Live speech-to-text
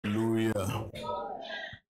Hallelujah.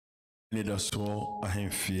 Need us so I am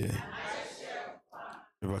fear.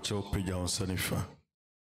 If I shall pay down Sanifa.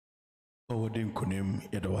 Oh, didn't conem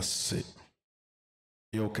yet was sick.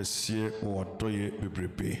 You can see what do ye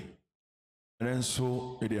be. And then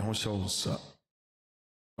so it is also, sir.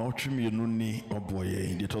 Now, Trimmy, no knee or boy,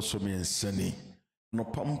 it also means sunny. No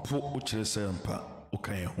pampo, which is a sampa,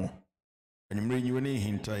 okay, home. And you bring you any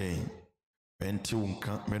hint, I ain't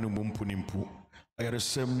unka, menum punimpu. I had a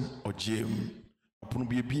sem or jam. Upon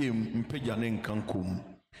be a beam, Pejanin cankum.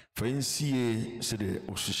 For NCA said the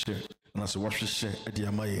Osei, and as a wash share at the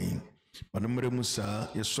Amayan. Madame Musa,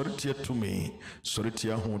 yes, sorry to me, sorry to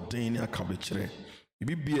your dane a cabbage.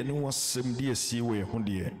 If be a no one some dear sea way,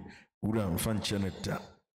 honey, Uram Fanchanetta.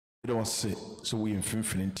 It was say, so we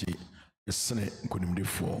infinity, the Senate couldn't be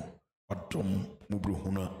for, but Tom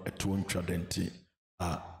Mubruhuna at 220.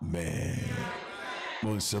 Amen.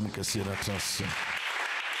 Monsem Cassina Trust.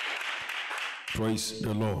 Praise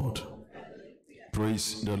the Lord.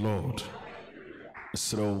 Praise the Lord.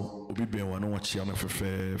 So, we be one watch Yana for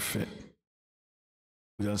fair.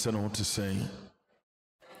 We don't know what to say.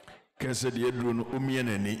 Can say the Edrun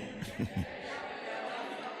Umianani.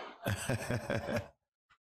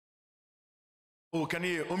 Oh, can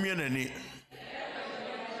you Umianani?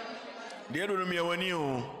 The Edrun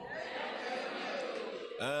Miawani.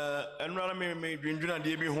 And rather may drink and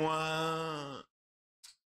be one.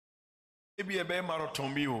 Maybe a bear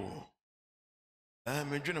marathon bio.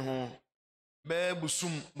 I'm a general. Bear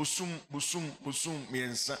busum,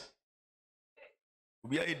 miensa.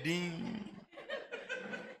 We are a ding.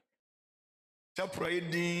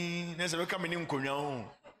 Chapriding, there's a coming in Cognon.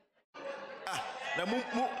 Ah, the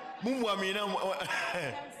Mumwamina,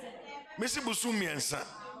 Missy Busum miensa.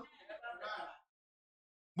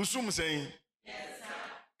 Busum saying,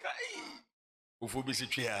 Kuffour be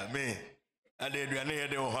chair, me. And then I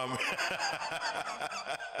don't have.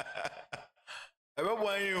 I remember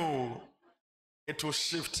why you. It will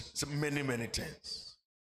shift many things.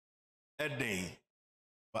 A day,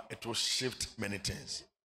 but it will shift many things.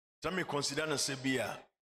 Let me consider and say,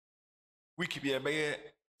 we keep here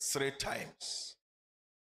 3 times.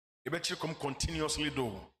 You better come continuously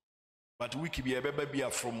though, but we keep here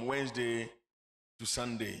from Wednesday to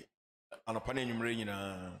Sunday, and upon any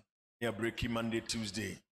breaking Monday,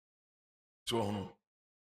 Tuesday. So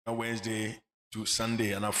Wednesday to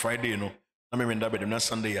Sunday and a Friday, no. I mean that not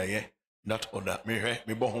Sunday, that order.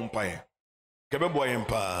 Me bo home pie. Kebe boy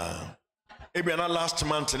empa. Ebi na last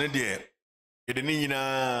month ne de. E de ni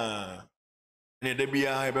nyina. Ne de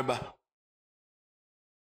bia ebeba.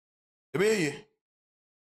 Ebe ye.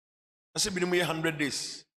 I say bi 100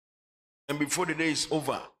 days. And before the day is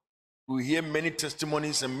over, we hear many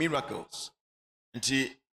testimonies and miracles.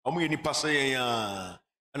 Nti omo ye ni pase ya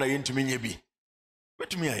na ye ntumi nya bi.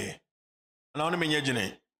 Betumi aye. Na ono me nya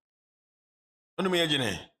gine. Ono me nya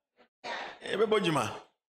gine. Everybody,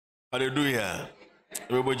 hallelujah.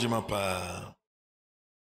 Everybody, pa.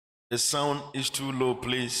 The sound is too low,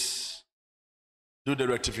 please. Do the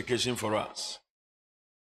rectification for us.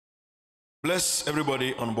 Bless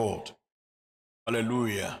everybody on board.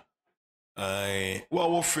 Hallelujah.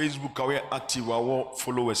 Our Facebook, we are active, our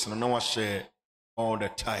followers, and now share all the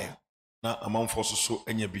time. Now, among forces, so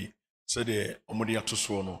NYB said the Omodia to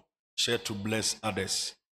Swono, share to bless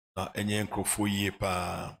others. Now, any Kuffour ye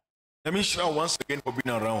pa. Let me share once again for being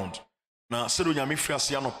around. Now,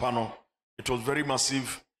 it was very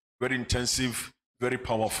massive, very intensive, very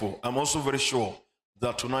powerful. I'm also very sure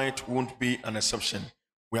that tonight won't be an exception.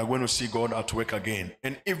 We are going to see God at work again.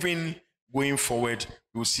 And even going forward,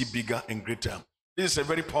 we will see bigger and greater. This is a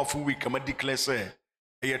very powerful week. I'm going to declare, say,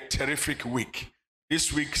 a terrific week.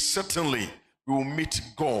 This week, certainly, we will meet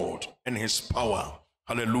God and his power.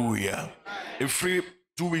 Hallelujah. If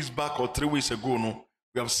 2 weeks back or 3 weeks ago, no,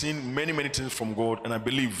 we have seen many things from God, and I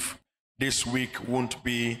believe this week won't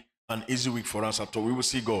be an easy week for us at all. We will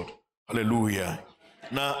see God. Hallelujah.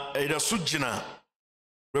 Now,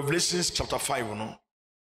 Revelations chapter 5, no?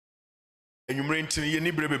 And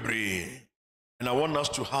I want us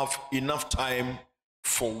to have enough time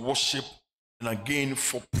for worship and again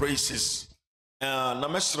for praises. Na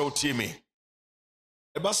mesra utie me.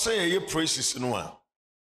 Eba say ye praises no a.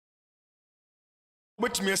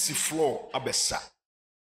 Obetumi asi floor abesa.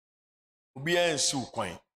 Obi ansi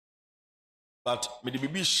ukwan. But me de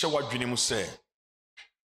bibi hye wadwene mu say,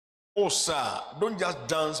 oh sir, don't just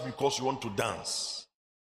dance because you want to dance.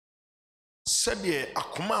 Said ye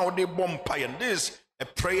akoma ode bompa, and this is a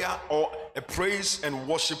prayer or a praise and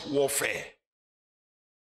worship warfare.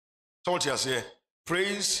 So what you say?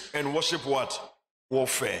 Praise and worship what?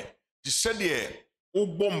 Warfare. He said ye o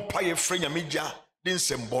bompa ye frenya meja din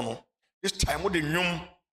sembono. this time with the nyum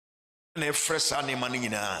na efresa ne man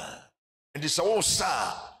nyina. And this all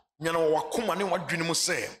sa nyana wakoma ne wadwene mu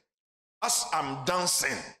say, as I'm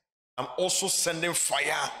dancing, I'm also sending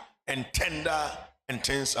fire and tender and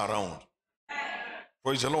things around.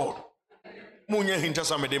 Praise the Lord.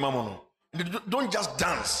 Don't just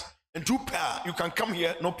dance and do prayer. You can come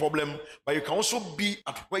here, no problem, but you can also be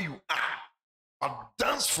at where you are. But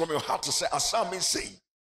dance from your heart to say, as I may say,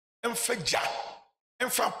 Enfeja,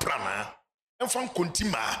 Enfa prana, Enfan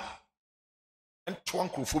kontima, and Twan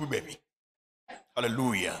Kuffour baby.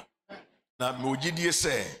 Hallelujah. Now, Mojidi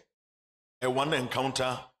say, a one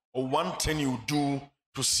encounter or one thing you do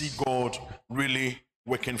to see God really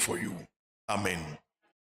working for you. Amen.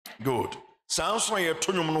 Good. Sounds like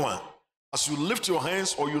as you lift your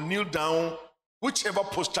hands or you kneel down, whichever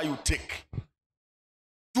posture you take,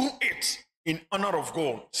 do it in honor of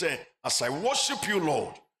God. Say, as I worship you,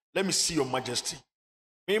 Lord, let me see your majesty.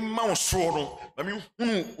 Let me now,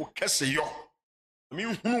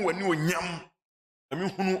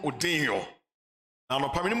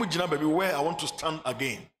 baby, where I want to stand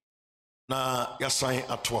again. Na yasai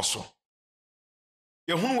atwaso.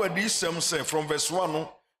 Yehunu wadi say from verse 1,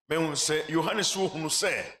 me say Yohanes wo hunu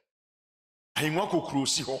say ahengwa kokuro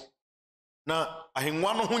si ho. Na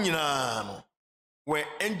ahengwa no ho nyina no were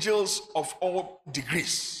angels of all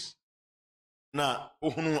degrees. Na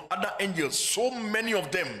ohunu other angels, so many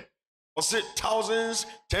of them. Or say thousands,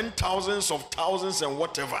 10,000s of thousands and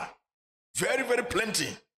whatever. Very, very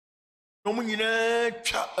plenty. No nyina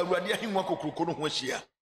twa awurade ahengwa kokoro no ho ahia.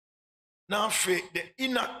 Now the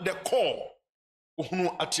inner, the core,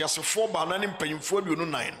 ohunu atiasefo ba na ne mpanyimfo aduonu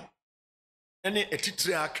nan no. Ene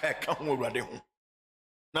etitire aka ka ho awurade ho.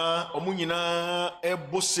 Na omu nyina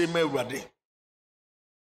ebose ma awurade.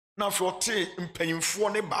 Na frote mpanyimfo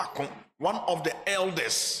ne baako, one of the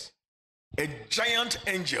elders, a giant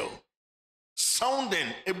angel,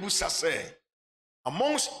 sounding ebusa say,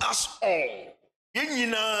 amongst us all,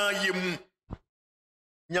 yenyina yem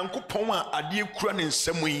Nyankopon a ade kura ne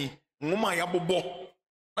nsam yi ngoma ya bobo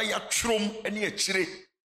na ya trom ene akire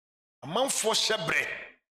amanfo hyebre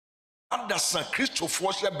adasa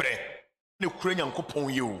Kristofo hyebre ne kura Nyankopon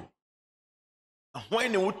yi o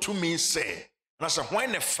ahwan ne wotumi se na se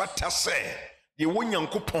hwan ne fata se de wo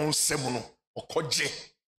Nyankopon sem no okoje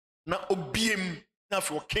na obiem na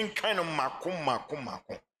fe okenkan no mako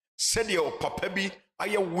se de o papa bi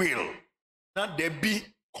aye will na de bi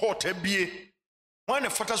court abie hwan ne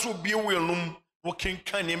fata so obie will num working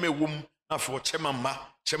kind of womb for chema ma,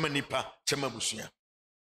 chema nipa, chema busia.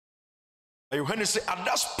 You heard say at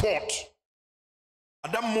that spot,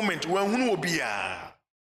 at that moment, when who will be and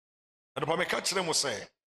the Pamekachre will say,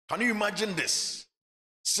 can you imagine this?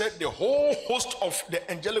 Said the whole host of the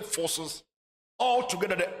angelic forces, all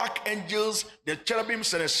together, the archangels, the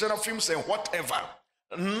cherubims and the seraphims and whatever,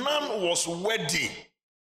 none was worthy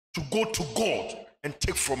to go to God and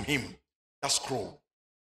take from him that scroll.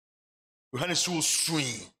 Yohanes was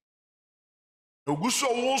swing. No guso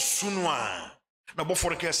was sunwa. Na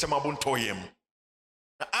bofore ke sema bontoyem.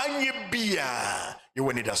 Na anye bia ye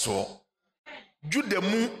wani da so.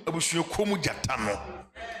 Judemu abusuye komu jata no.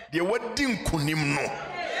 De wadi nkunim no.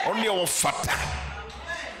 Only on fata.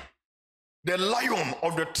 The lion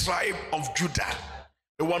of the tribe of Judah,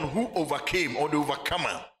 the one who overcame or the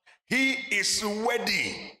overcomer, he is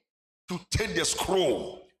ready to take the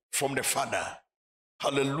scroll from the Father.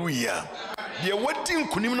 Hallelujah. The wedding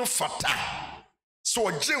kunim no fata. So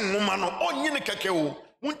je nwoma no onye ne keke o.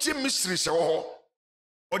 Wonche mystery se wo ho.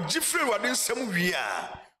 Ogifre wade nsem wi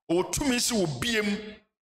a, otumi se obiem.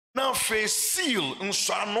 Na fe seal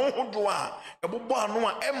nso ano hodo a, ebobo ano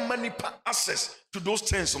a emma nipa access to those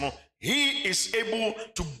things no. He is able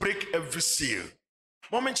to break every seal.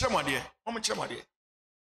 Moment chemade.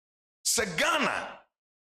 Se Ghana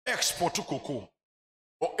export to cocoa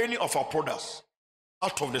or any of our products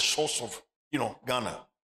out of the shores of, Ghana.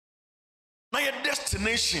 Now your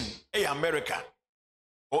destination, America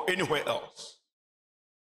or anywhere else.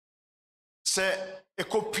 Say, a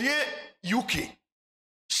copy UK,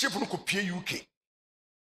 ship no copy UK.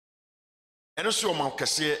 And also, man can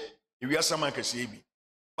say, if you are someone can say,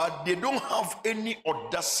 but they don't have any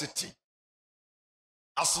audacity.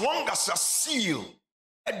 As long as a seal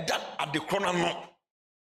at that at the corner, no.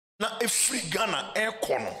 Now, a free Ghana air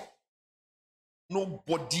corner.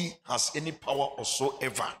 Nobody has any power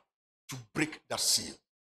whatsoever to break that seal.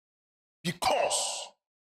 Because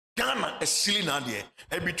Ghana is sealing out there,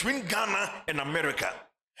 and between Ghana and America.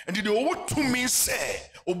 And the over to me say,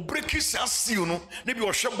 or break his seal, no, maybe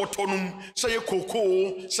or shop bottom, say a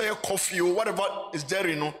cocoa, say a coffee, or whatever is there,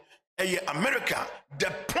 America,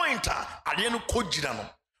 the pointer, at the end of Kojidano,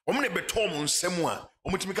 Omne betom nsemu a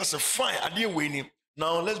omutimi ka say fine ade we ni.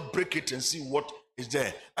 Now let's break it and see what is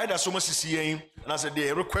there. Either so much is here and I said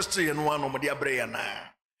the request you no one omde abre na.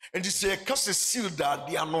 And you say cause seal that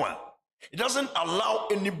they are no. It doesn't allow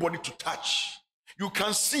anybody to touch. You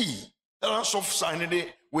can see that of sign the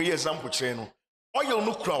way example channel. Oil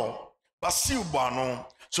no crown, but seal bar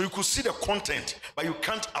so you could see the content, but you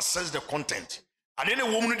can't access the content. And then a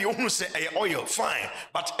woman the who say hey, oil fine,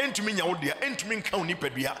 but ent me nya dia, ent me nka oni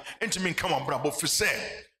pedua, ent me nka mabrabo fi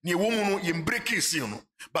say ne woman no ye break seal no,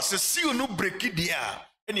 but se seal no break dia,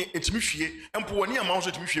 ene etimi hwie, empo woni amount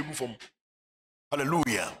so etimi hwie gu fom.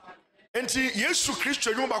 Hallelujah. Enti Yesu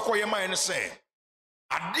Kristo nyu ba ko ye man ne say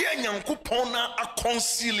ade Nyankopon na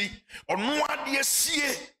akonsili ono ade sie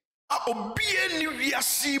a obie ni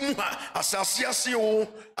wiase mu ha asase ase o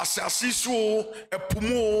asase so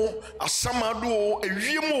epumo asamado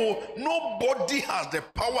ewiemo. Nobody has the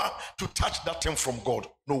power to touch that thing from God.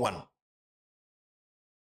 No one.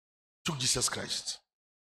 To Jesus Christ.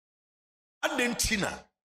 Adentina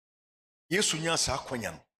Yesu nya sa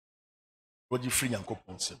akwanya no God free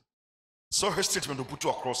Nyankopon sem. So her statement to put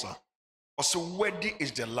across her. Also, worthy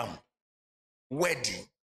is the lamb. Worthy.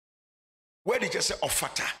 Worthy just say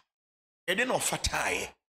ofata. E dey no ofata ye.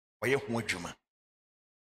 Oye ho adwuma.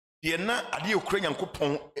 De na ade okura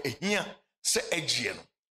Nyankopon ehia se agie no.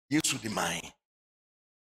 Yesu di man.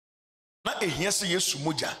 Na ehia se Yesu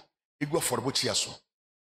moja egu aforebo chia so.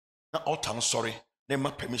 Na altar no sorry, na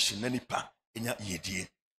ma permission na nipa enya yedie.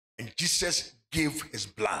 And Jesus gave his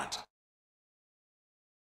blood.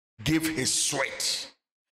 Gave his sweat.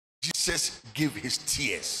 Jesus gave his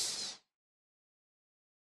tears.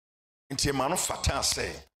 Nti ma no fata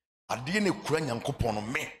say ade ne kura Nyankopon no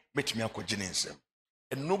metimi akogye nsem.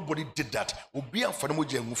 And nobody did that. Obi amfane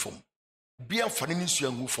moja angu fom. Obi amfane nsu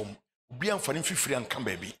angu fom. Obi amfane fifiri anka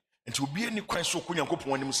baabi. Nti obi ani kwan so ko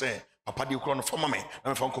Nyankopon anim say papa de kura no fama me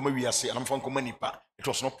na mfa nkoma wiase na mfa nkoma nipa. It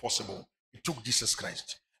was not possible. It took Jesus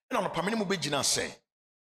Christ. And on pamene mo begina say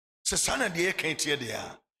sana de e kan tie de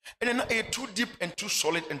a. And then a too deep and too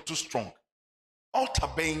solid and too strong. Altar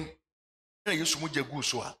bang na Yesu moja gu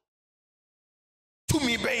so a. To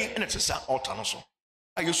me bang and it's a altar no so.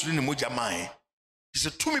 I used to ni moja man. He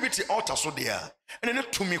said to me biti altar so there. And then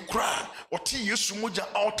to me cry or ti Yesu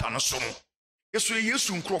moja altar no so.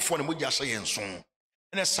 Yesu nkrofo ne moja say enso.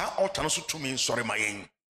 And sa altar no so to me sorry my yen.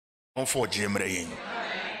 On for jemre yen.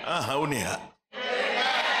 Aha uniha.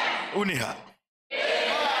 Uniha.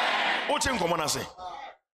 Oche nkomo na say.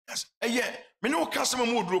 Yeah, me no customer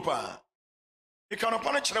mood ropa. You can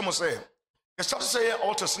upon a chremo say, you start to say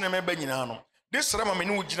altar cinema beginano. This rama me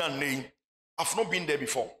no gina name. I've not been there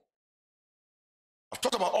before. I've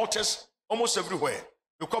talked about altars almost everywhere.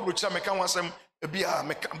 You come to church,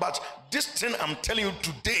 but this thing I'm telling you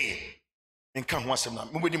today, in can once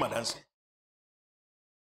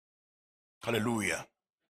hallelujah.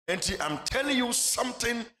 And I'm telling you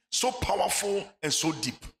something so powerful and so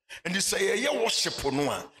deep. And you say, yeah, worship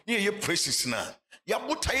no near praises na. Ya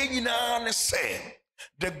butaye nyina ne say,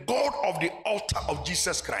 the God of the altar of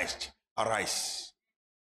Jesus Christ arise.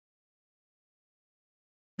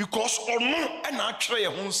 Because ono and actually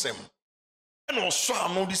a honsem. And also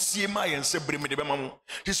ano de siema yen se breme de bema mo.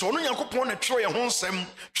 Ti so ono Yakopon na tro ye honsem,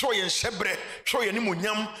 tro ye nsebre, tro ye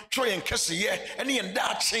nimonyam, tro ye nkeseye, ene ye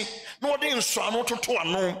daache. No de nso ano toto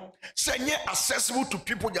ano. Say nye accessible to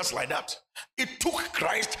people just like that. It took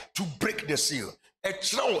Christ to break the seal.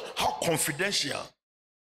 It's now how confidential.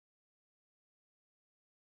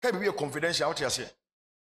 Can be a confidential out here say.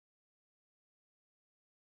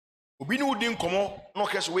 Obi no din komo no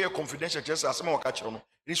case we confidential just as ma waka kire no.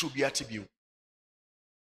 This will be at you.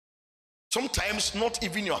 Sometimes not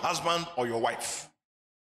even your husband or your wife.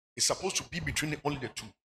 It's supposed to be between only the two.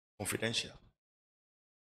 Confidential.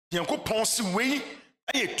 Yankopon si we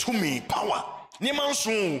aye to me power. Neman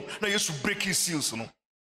so na Yesu break his seals no.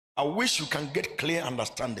 I wish you can get clear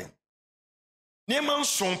understanding. Neman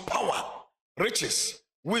so power, riches,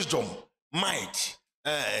 wisdom, might,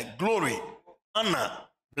 glory, honor,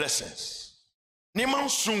 blessings. Neman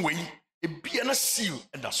so we e bia na seal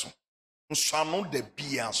and that so. So no the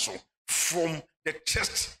bia so from the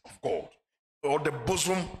chest of God or the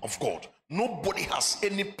bosom of God. Nobody has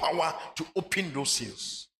any power to open those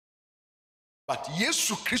seals. But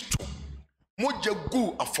Yesu Christo moja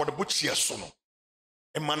gu affordable chia so no.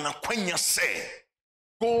 E mana kwanya say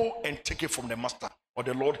go and take it from the master or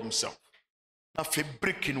the Lord himself. Now fe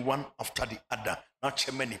breaking one after the other. Now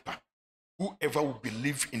chemenipa. Whoever will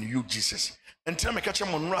believe in you, Jesus. And tell me catch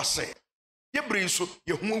monra say ye bring so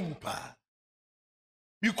ye hu pa.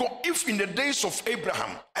 Because if in the days of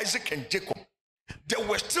Abraham, Isaac and Jacob, there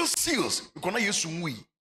were still seals, because na Yesu ngui.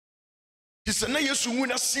 This na Yesu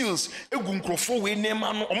wina seals egu nkrofo we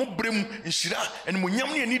nema no omo brem nhira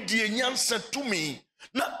enmunyam ne ani die nyansa tumi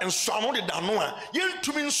na enso ano de da no a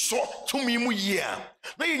yentumi nso tumi mu ye a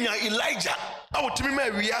na yenya Elijah a otimi ma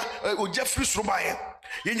awia oja firi soro bae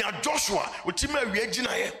yenya Joshua otimi awia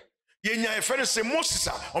ginaye yenya efere se Moses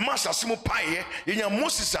a o ma asase mu pae yenya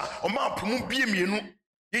Moses a o ma apomu bie mienu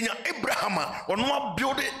yenya Abraham a ono ma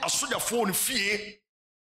build asojafo on fie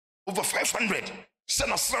over 500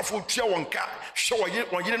 sena srafo tua wonka hwe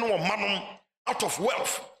woyere no manom out of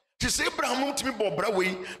wealth. Tis Abraham to me bobra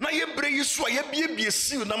we na ye bre yi so ye bie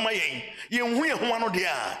seal na mayen ye hu ye ho ano de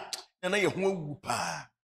a na ye ho awu pa.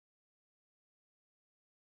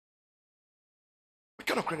 We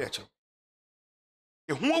cannot credit you.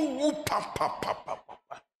 Ye ho awu pa.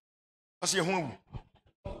 As ye ho awu.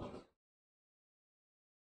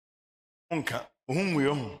 Onka ohun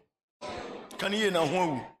yo. Kan ye na ho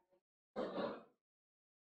awu.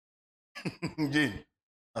 Jane,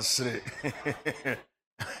 asre.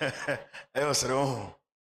 I said, oh,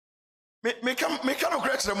 me come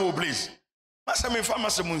correct them all, please. Master me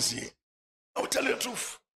pharmacy munsi. I will tell you the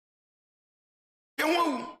truth.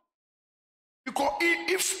 Because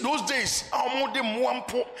if those days are more than one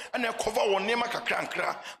po and they cover one name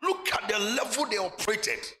kakra, look at the level they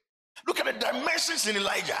operated. Look at the dimensions in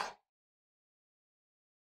Elijah.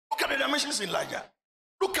 Look at the dimensions in Elijah.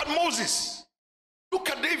 Look at Moses. Look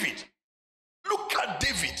at David. Look at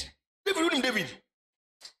David. David, who David?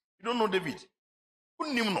 You don't know David.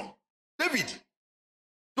 Who knew no? David.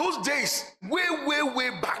 Those days,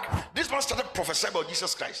 way back, this man started prophesying about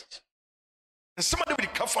Jesus Christ. And somebody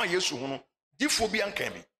with the Kuffour Yesu, diphobia and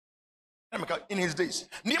kemi. In his days,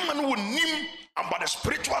 Niman would name about the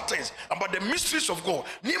spiritual things, about the mysteries of God.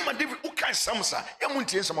 Niman David, who can samsa,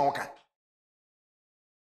 yamunti sama waka.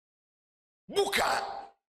 Buka,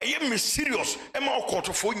 a mysterious, Emma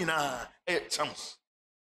Okoto na Sams.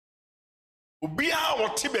 Ubia or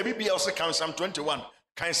Tibe Bibi also can Psalm 21.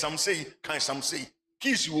 Can some say,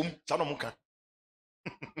 kiss you, Sanomuka.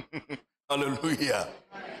 Hallelujah.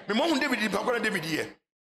 The moment David here.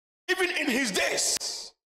 Even in his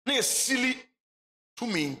days, near silly to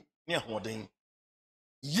me, near hoarding.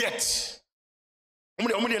 Yet,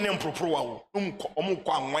 but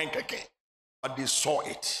they saw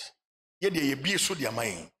it. Yet they be so their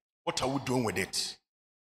mind. What are we doing with it?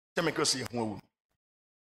 Tell me, because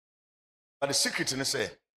but the secret in say,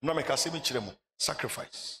 no make us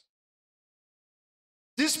sacrifice.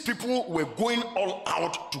 These people were going all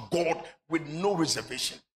out to God with no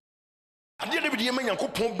reservation. I didn't even mean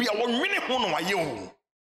to be a 1 minute on my own.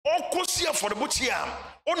 All cosia for the butcher.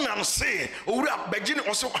 On say, or up beginning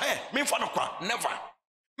also, hey, me for never.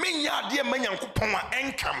 Me ya dear man coupon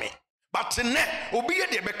anchor me. But net will be a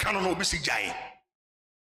dear becano no busy jay.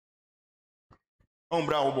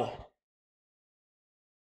 Bravo.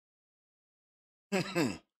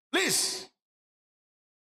 Please.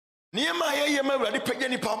 Nehemiah yema ready pege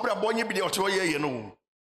ni pabra bonye bi de oto ye no.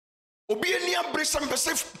 Obi ani abre some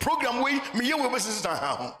program we me ye we sister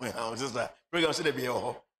ha sister program say dey be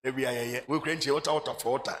ho dey be ayeye we kranche water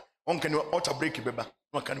for water on can water break beba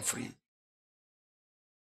no can free.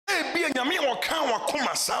 E bi anyame o kan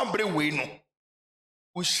wakoma sa abre we no.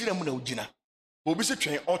 O shira mu na ugina. Obi se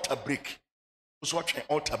twen water break. So what twen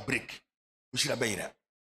water break. O shira be ira.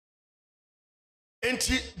 And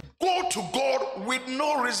go to God with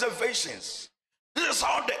no reservations. This is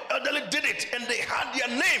how the elderly did it, and they had their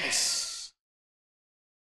names.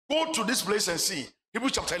 Go to this place and see.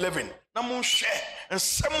 Hebrews chapter 11. Namun share and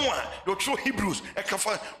someone the true Hebrews.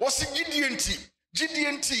 What's it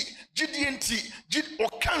GDNT, or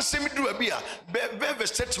can't say me do a beer.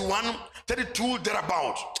 Verse 31, 32,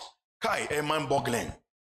 thereabout. Kai, a man boggling.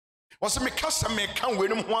 What's a me cast me can't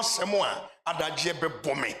win him once more. Adajebe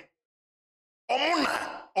bombe.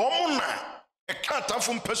 Omuna e kanta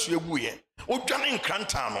fun pesu eguye odwane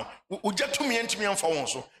nkranta no ojetumi entumi amfa won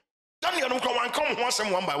so Daniel no kwa wan come ho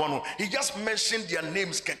asem one by one. He just mentioned their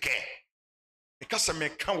names keke because me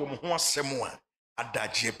kan wo ho asem a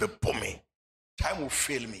adaje bepome time will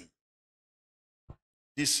fail me.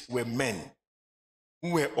 These were men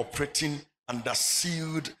who were operating under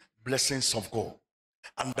sealed blessings of God,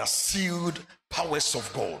 under sealed powers of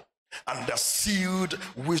God, under sealed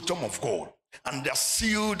wisdom of God, and the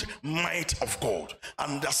sealed might of God,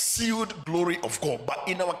 and the sealed glory of God. But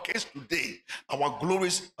in our case today, our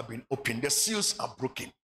glories have been opened. The seals are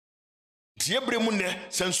broken. Still,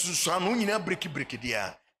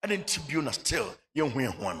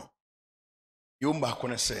 you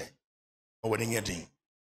mbakona say, "Oweningedin,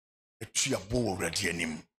 etuabo already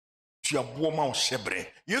anim. Tuabo ma shebre.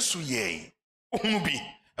 Yesu ye. Ohunu bi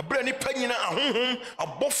A brandy penina a home, a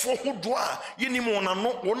buffo who dwa, yenimona no,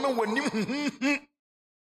 one when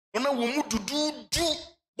Ona wo to do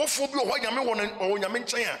bofo bi o hwa nyame won o nyame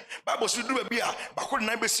nchen Bible say do ba a bako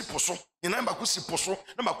na be si poso ni na bako si poso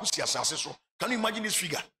na bako si asase so. Can you imagine this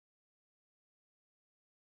figure?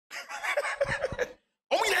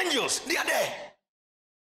 Only angels they are there.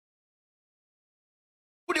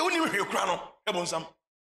 Who they only hear kra no e bonsam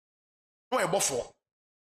no e bofo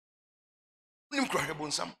nim kra e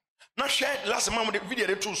bonsam na share last month the video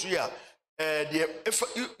they told so here the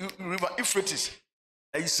river Euphrates.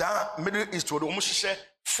 Isa Middle East would almost share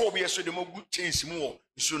 4 years so the more good change more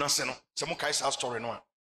soon as some Kaisa story no.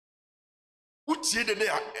 Who say that they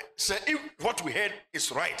say if what we heard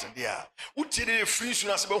is right there. Who say they free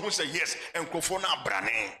soon as who say yes and Kuffour na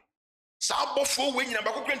brane. Sabo for when you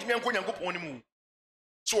never grant me and Konyango.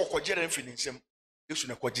 So ko jere feeling sem yesu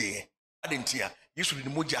na kwaje adentia yesu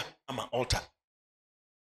ni moja ama altar.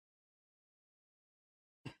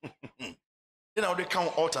 You know they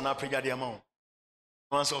count altar na pagya the amount.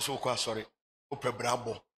 Once also quite sorry, Ope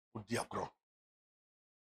Brabo would be a grow.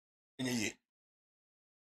 In a year.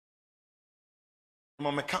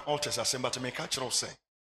 Mamma can't altars as but to make a catcher say.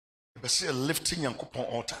 But see a lifting and coupon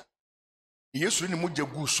altar. Yes, really muja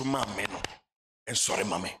goose, mamma, and sorry,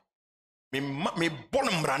 mammy. Me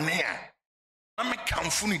bonum ranea. I make come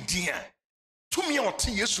funny dear. To me, or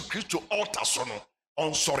tea, yes, to Christo altar sono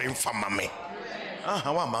on sorry for mammy. Ah,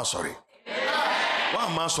 how am I sorry? Why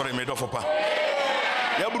am I sorry, made of papa?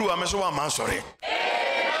 Yabru ameso wa man sorry.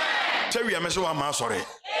 Terry ameso wa man sorry.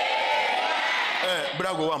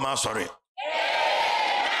 Brago wa man sorry.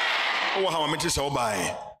 Oh how ameti se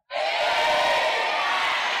obai.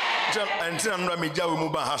 Jam antina no me jawe mu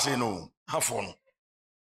ba hase no. Hafon.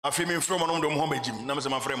 Afi me from no dom ho magim na me se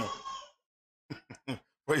ma frem.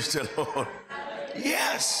 Praise the Lord.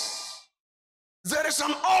 Yes. There is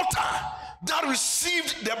an altar that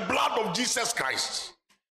received the blood of Jesus Christ.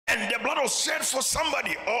 And the blood was shed for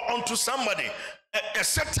somebody or unto somebody. A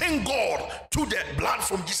certain God to the blood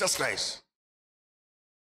from Jesus Christ.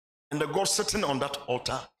 And the God sitting on that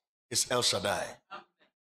altar is El Shaddai.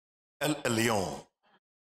 El Elyon.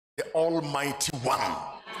 The Almighty One.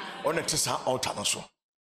 On it is our altar also.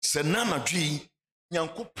 Senana G.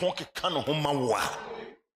 Nyanku Ponke Kano Homawa.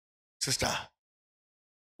 Sister,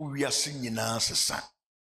 we are singing as a son.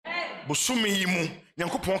 Busumi yimu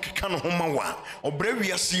Nyankopon keka no homa wa obre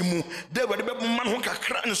wiase mu de wade be man ho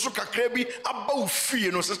kakra nso kakra bi aba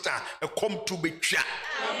ofie no sister e kom to betwa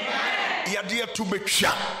amen yade to betwa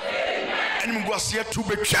amen enimguase to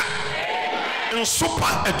betwa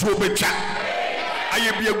nsopa e to betwa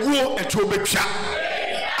ayebiaguo e to betwa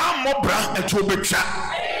amobra e to betwa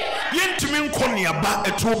yentimi nkone aba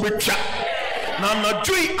e to betwa na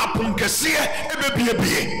nadui aponkese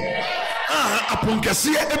ebebiebie aponkase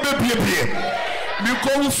ebebiebie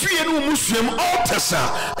because fie no muslim altars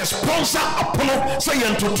a sponsor apono say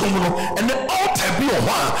yentotom no and the altar be o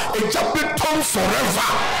ha ejabeton forever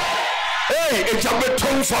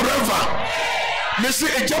ejabeton forever me say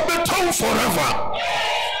ejabeton forever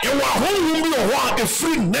ewa honhum bi o ha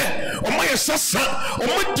efri ne o ma yesasa o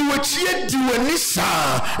ma diwachie diwanisa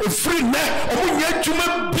efri ne o ma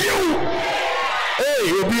nyadwuma biu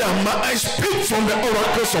I speak from the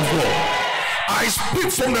oracles of God. I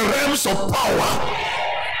speak from the realms of power.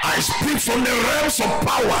 I speak from the realms of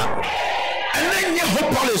power. And then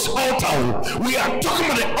Yehopalis altar. We are talking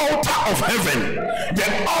about the altar of heaven, the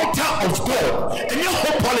altar of God. And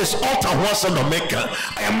Yehopalis altar was on the maker.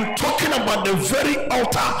 I am talking about the very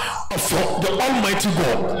altar of the Almighty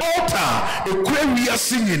God. Altar, a we are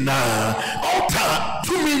singing now. Altar,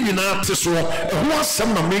 2 million artists who are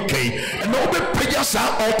some maker. And all the payas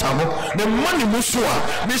are altar. The money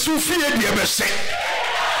musua, Miss Sophia, the ever say.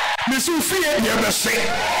 Miss Sophia, the ever say.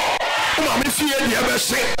 Oh, Miss Sophia, the ever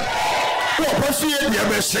say. What fear the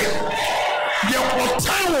best say? The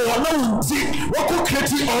time will see what could create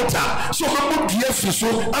the altar. So I would give so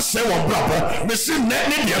I say one brother, Miss Net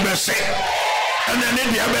the best say, and then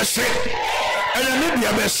the best say, and then the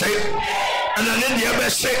best say, and then the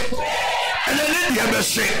best say, and then the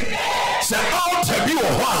best say. Say altar be a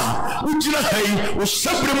while. Would you say was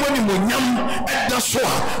separate money when yam at the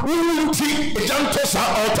soa? We will take a jantos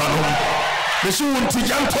altar. Miss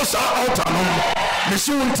Untijantos altar.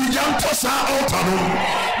 Mesu Untijantosa altanum.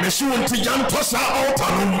 Mesu Untijantosa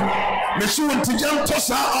altanum. Mesu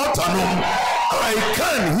Untijantosa altanum. I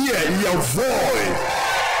can hear your voice.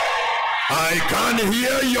 I can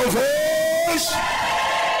hear your voice.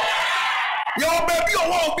 Your baby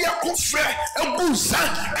will be a Kuffour, a busa,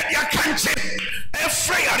 and your country. A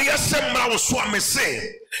free area seminar was what me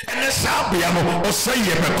say. And the Sabiano or say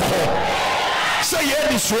Say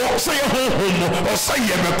ye so, say home, or say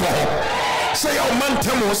ye beko. Say your man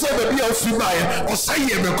temo, say baby of Fibai, or say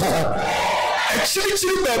ye beko. Actually,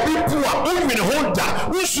 baby, poor, women hold that,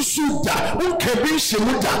 we shoot that, we can be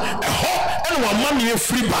Shimuda, a hot and one money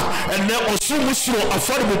free back, and then also Musso, a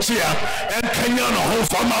affordable chair, and Kenyana home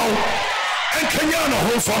for mouth, and Kenyana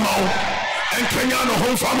home for mouth, and Kenyana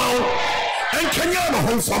home for mouth, and Kenyana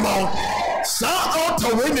home for mouth. Sa out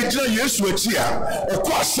away the Yesu here, or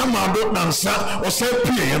cross some do nansa, or say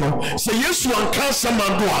piano, say yes, one can some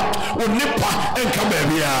doa, or nipper and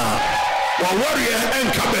cabebia, or warrior and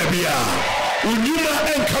cabebia. Unima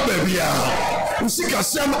and Kababia, Usika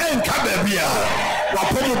Sam and Kababia,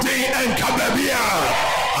 Wapomote and Kababia.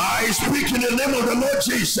 I speak in the name of the Lord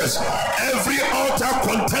Jesus. Every altar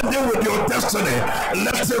contending with your destiny,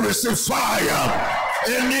 let it receive fire.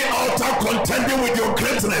 Any altar contending with your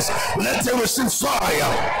greatness, let it receive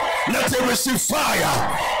fire. Let it receive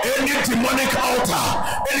fire. Any demonic altar,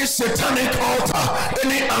 any satanic altar,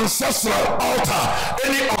 any ancestral altar,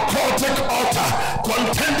 any occultic altar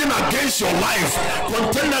contending against your life,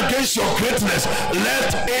 contending against your greatness,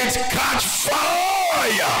 let it catch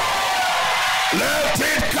fire. Let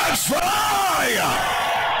it catch fire.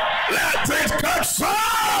 Let it catch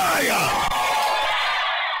fire.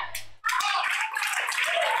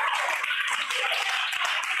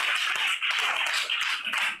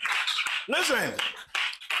 Listen,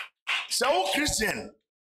 so Christian,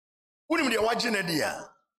 when you are watching a dear,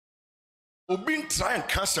 who been trying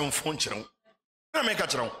custom function, I make a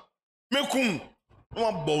channel. Mekum,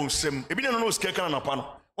 one bones him, if you don't know, scarecrow upon,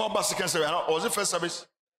 one bus can say, or the first service.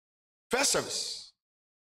 First service.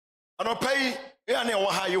 I don't pay any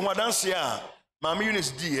how you want dance here, my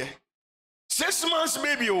units dear. 6 months,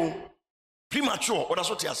 baby, oh, premature, or that's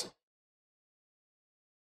what you say.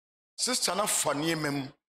 Sister, not funny, mem.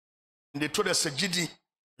 They told us a GD,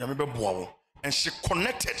 and she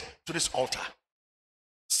connected to this altar.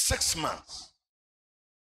 6 months.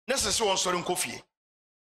 Necessary on Sorin Kofi.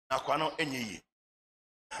 Aquano any.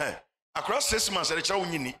 Across 6 months, I tell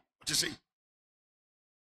you, what you say.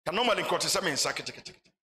 Can normally cut some in Sakit.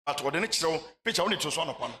 But what the next picture only to one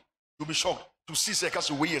upon. You'll be shocked to see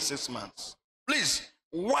Sekas away 6 months. Please,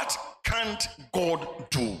 what can't God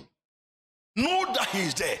do? Know that he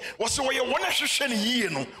is there. What's the way you want to share here?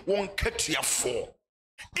 No, won't cut you for.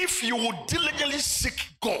 If you would diligently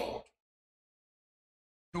seek God,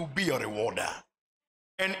 He will be your rewarder.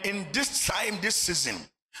 And in this time, this season,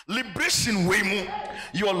 liberation way,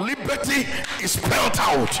 your liberty is spelled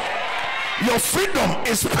out. Your freedom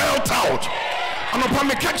is spelled out. And upon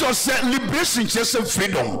me catch us say liberation just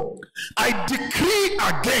freedom. I decree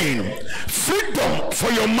again freedom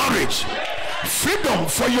for your marriage. Freedom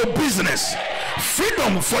for your business,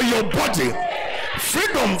 freedom for your body,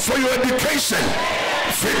 freedom for your education,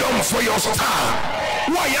 freedom for your star.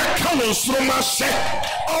 Why I come on so much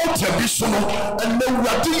out of this and no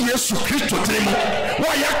radi Yesu Christo demo.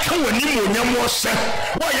 Why I come when you know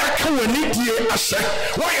why I come when you dear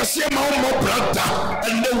why I say my own brother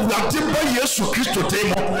and no radi by Yesu Christo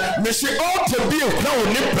demo. May say all to be a crown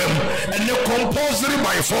nipem and the compulsory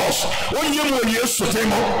by force. When you know Yesu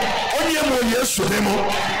demo, when you know Yesu demo,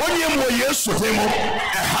 when you know Yesu demo,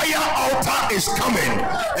 a higher altar is coming,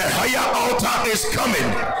 a higher altar is coming,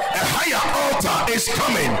 a higher altar is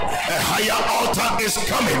coming, a higher altar is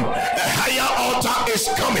coming, a higher altar is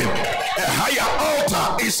coming, a higher altar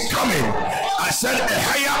is coming. I said a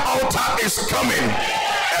higher altar is coming,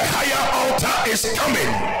 a higher altar is coming,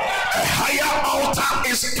 a higher altar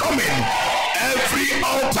is coming. Every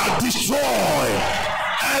altar destroy,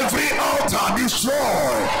 every altar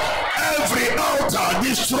destroy, every altar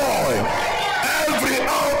destroy, every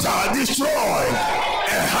altar destroy.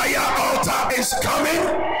 A higher altar is coming.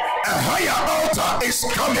 A higher altar is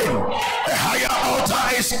coming. A higher altar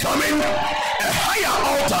is coming. A higher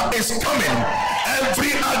altar is coming.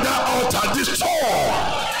 Every other altar destroy.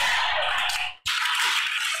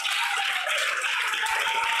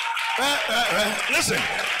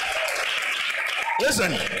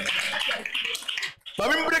 Listen.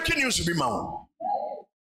 I'm breaking news to be mount.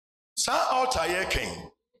 Sa altar here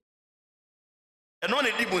came. And one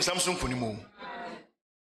of the Samsung Kunimu.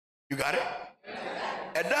 You got it?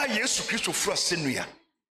 And that Jesus Christ for Sinuya.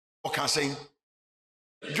 What can I say?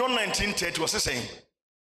 John 19:30 was saying.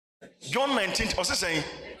 John 19 was saying.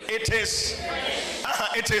 It is.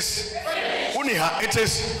 It is. Uniha. It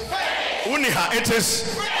is. Uniha. It is.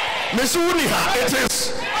 Miss Uniha. It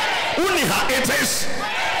is. Uniha. It is.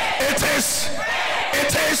 It is.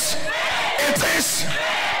 It is. It is.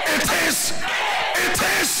 It is. It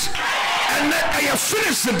is. And then I have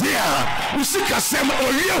finished the day. We see Kasem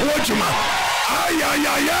or you what you ma. Ay.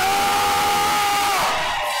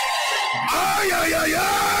 yeah, yeah, yeah.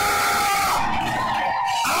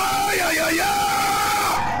 Ah, yeah, yeah, yeah.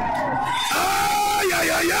 Ah, yeah,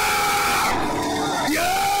 yeah, yeah.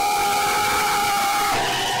 Yeah.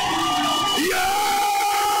 Yeah.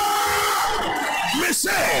 Me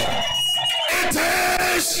say, it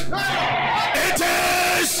is. It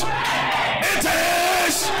is. It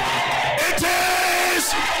is. It is.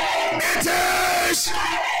 It is.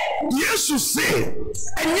 Yes, you say,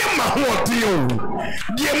 and you ma who deal.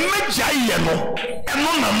 The major no, and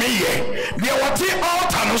no na meye. The what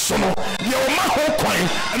altar no sono. The ma who coin,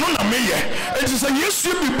 and no na meye. It is a yes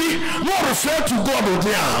you be not refer to God or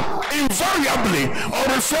there invariably or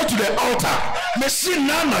refer to the altar. Messi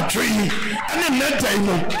nana tree, and in that time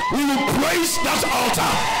we will praise that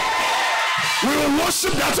altar. We will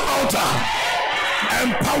worship that altar,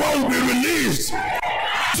 and power will be released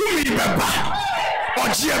to me, Baba.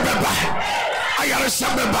 Ojie Baba, Ayaresha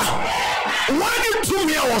Baba. When you to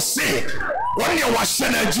me, I was say, when you was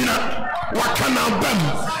Senajina, Wakana Bem,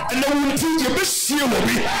 and then we think you best see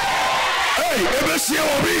Obi. Hey, you best see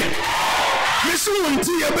Obi. Miss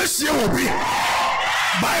Wunti, you best see Obi.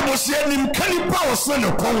 Bible said in Kenny Power Son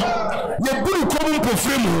of Paul, your blue common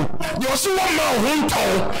perfume, you also one man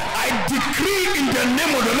I decree in the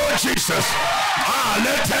name of the Lord Jesus. Ah,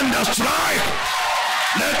 let tender strike.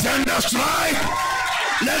 Let tender strike.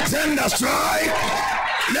 Let tender strike.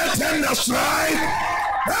 Let tender strike.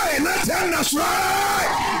 Hey, let tender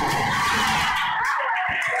strike.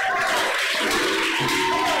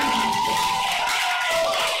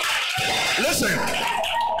 Listen.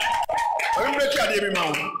 Let me break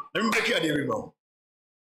your every mouth.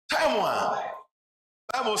 Time one.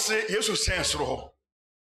 Bible say Jesus sends roho.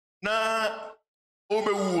 Na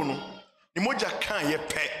obe wuno. Ni moja kan ye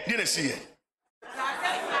pe. Didn't see it.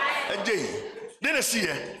 Didn't see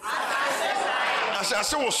it. As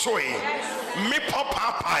I was showing me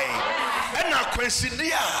papa pie. And I consider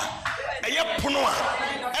a yapunwa.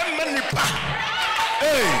 And manipa.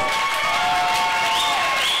 Hey.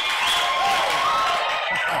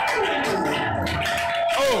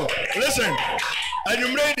 Oh, listen. And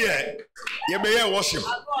you made it. You better worship.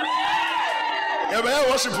 You better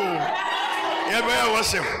worship. You better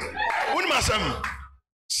worship. When my son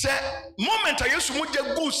said, moment I used to move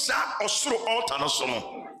the goose or through altar no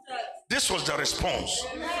sono. This was the response.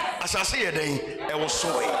 As I say a day, I was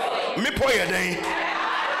sorry. Me poor a day.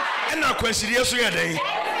 And I consider you a day.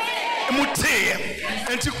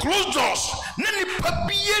 And to close doors. Nani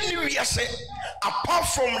papiye say apart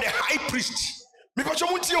from the high priest. Me pacho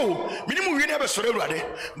mutio, minimum we never sorry rade,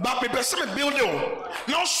 but me person build o.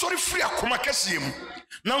 Now sorry free akoma kesiem.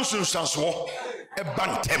 Now so stand so e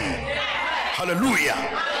bantem. Hallelujah.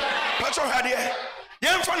 Pacho had here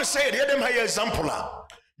fan say they them high example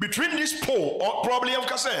between this pole or probably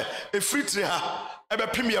of say a free tree ha e be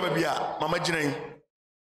pim ya bia mama ginan.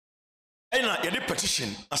 E na ye dey petition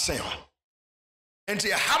asay ha. And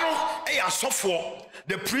the harrow a for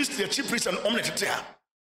the priest, the chief priest and omnitete ha.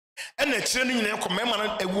 And the training in a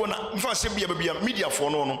commemorate a woman, if I say be a media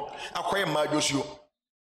for no, acquire my Joshua.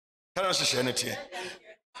 Tell us a sanity.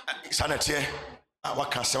 Sanity,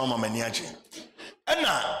 what can some maniaci? And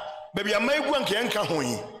now, baby, I may one can come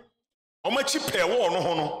or my cheap pair war no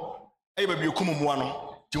hono. I baby, you come one.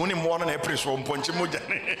 You only more than a priest from Ponchimuja.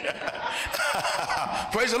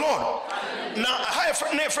 Praise the Lord. Now, I have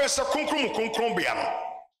first a concrum biano.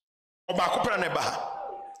 Or Bacopa Nebaha,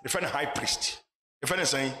 the friend high priest. If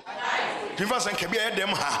anything, Rivers and Kabia them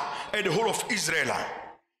ha and the whole of Israel.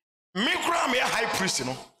 Me cry me a high priest, you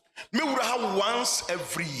know. Me would have once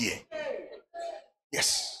every year.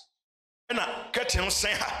 Yes. And I catch him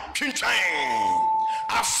saying, Chinchain.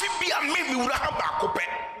 I feel be a me would have back open.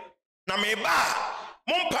 Now me ba,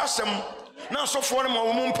 Mum pass them. Now so for them,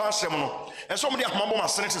 Mum pass them. And somebody have my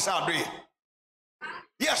sentences out there.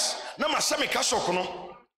 Yes, now my semi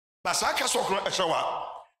casocono, Basaka socono, a shower.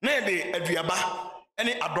 Nede aduaba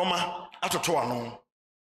ene adoma atoto ano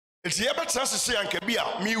enti ye betra sese anka bia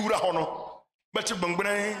mi wura ho no beti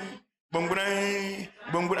bongbran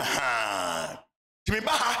ha timi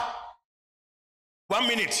ba ha 1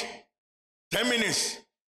 minute 10 minutes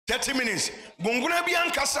 30 minutes bongbran bia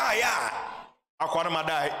anka sa ya akwara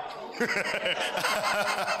madai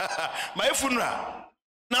ma efunra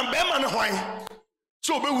na be ma ne hwan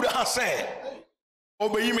so be wura ha se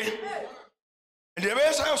obeyime. And the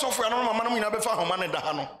best I saw for another man in a befa man and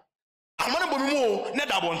dahano. A man of Bomo,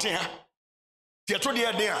 Neda Bontea. Theatre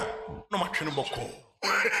dear dear, no much in a boko.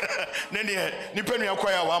 Then the Nipeni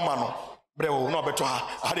acquire one man, Brew, no better,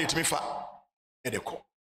 had it me fat. Edeco.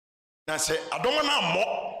 Now say, I don't want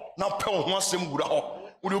more, now Pel wants him good.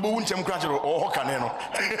 Uri obo wuntem kra jero o ho kane no.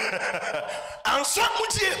 Ansa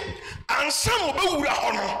mutie, ansa mo be wura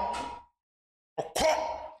ho no. Okọ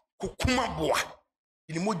kokuma boa.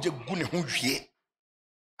 Ini moje gu ne ho hwie.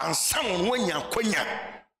 Ansa mo no anya kwanya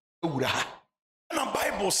wura ha. Na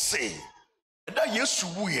Bible say da Yesu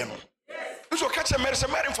wuye no. Nso ka che mere se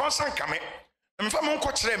mere mfa sanka me. Mfa mo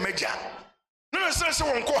nko kire magya. No say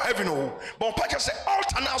won ko heaven o. But pa say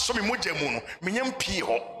altar na so me mogya mu no. Menyam pie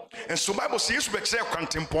ho. And so Bible says Yesu be kire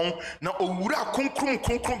kwantempon na owura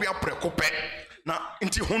konkrum bia prekope. Na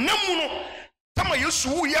nti honam mu no tama Yesu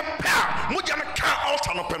wuye pa mogya na ka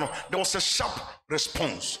altar no pe no. There was a sharp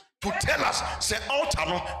response to tell us say altar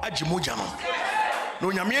no agi mogya no. No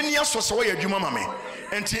nyame ni aso se wo ya adwuma mame.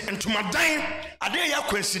 Enti entumadan ade ya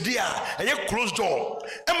kwensidi a eye closed door.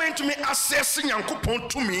 Ema ntumi access Nyankopon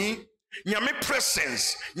tumi, nyame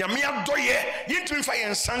presence, nyame adoye, yintumi fa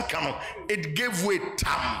yen sanka no, it gave way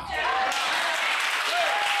tam.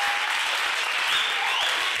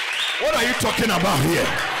 What are you talking about here?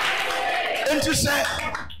 Enti say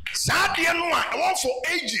saade no a for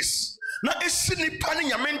ages. Na esi nipa ne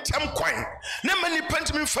nyame ntem kwan na ma nipa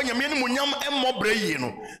ntimi fa nyame ne monyam emmobre yi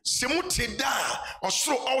no se muti da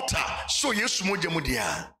osoro altar so Yesu mogya mu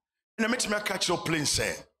dia na metimi aka kire plain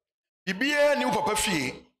say bibia ni wo papa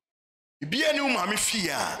fie bibia ni wo maame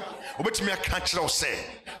fie a obetimi aka kire wo say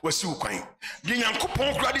wasi wo kwan de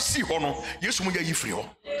Nyankopon kura de si ho no Yesu mogya yi firi ho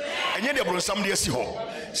enye de bronsam de si ho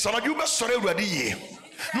sanadu be sore awurade yi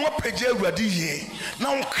no apagye awurade yi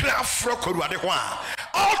na wo kra afro kwurade ho a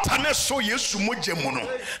altar na so Yesu mogya mu no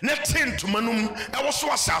na tentumanum e wo so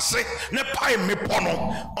asase na pai mepo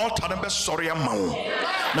no altar na be sore ama wo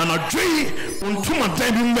na na dwei untuma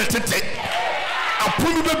dan bi metete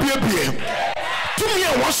aponu be biebie tumi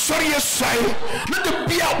e wo sore yesai na de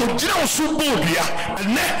bia ogira wo so bodua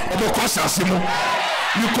ene obekọ asase mu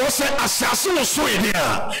because asase wo so ide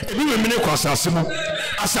a ebi we mene kwa asase mu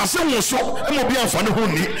asase wo so e mo bia mfa ne ho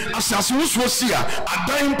ni asase wo so si a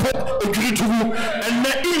adan po odwiri tugu ene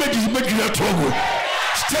images be dwira togo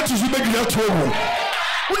status be dwira togo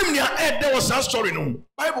woni mia e there was a story no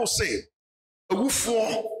Bible say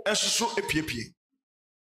awufo ensoso epiepie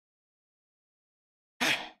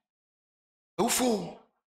awufo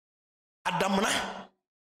adamna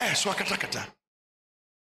so akatakata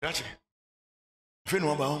gati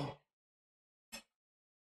fenu aba on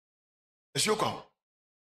esiokwa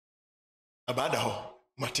abada ho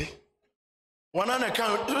mate wana na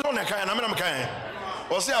kan na me na kan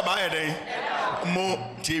o se aba eden mo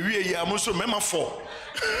tewie ya mo so mema 4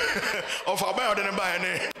 of aba ode ne ba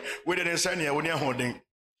ne we de nsan ne woni ahoden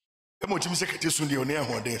e mo timi sekete sun de woni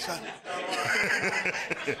ahoden sa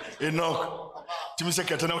enough timi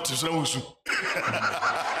sekete na otisu na wusu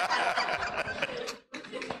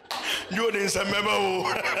you didn't say member.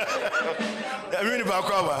 I mean, if I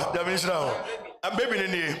cover, that means now. A baby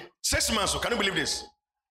in here, 6 months. Can you believe this?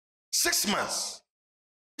 6 months.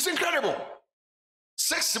 It's incredible.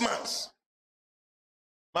 6 months.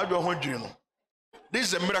 This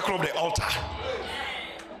is a miracle of the altar.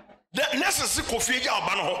 The necessary coffee,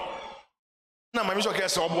 Albano. Now, my music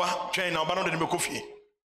is a train, Albano didn't make coffee.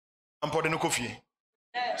 I'm putting a coffee.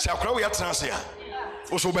 So, I we are Tanasia.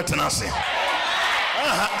 Also, better Tanasia.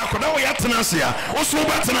 Akoda wo yatenasia oso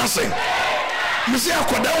betenase misi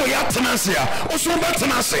akoda wo yatenasia oso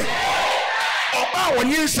betenase oba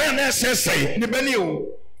wonyinsa na esesei ne bani o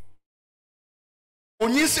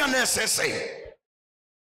onyinsa na esesei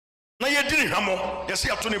na yedini hamo yesi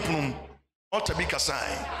ato ne punum altar bi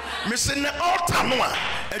kasai misi ne altar no a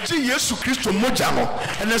eji Yesu Kristo mogya no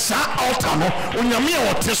ene sa altar no onyame e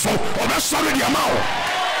wote so obesori di amawo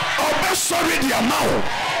obesori di amawo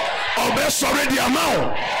obesori di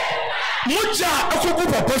amawo moja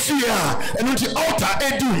akogu papa fie a eno ti altar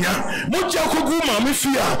edunya moja akogu maame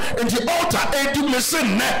fie a enti altar edu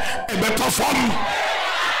mesen ne ebeto fom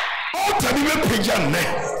altar bi be pagya ne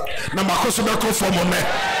na makoso be ko fom ne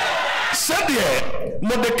sede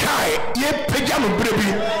Mordecai ye pagya no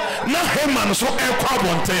brebi na Haman so e kwa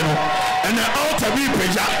bonten no ena altar bi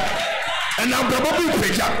pagya ena brabo bi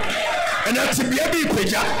pagya ena tibia bi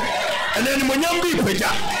pagya ena ni monyam bi pagya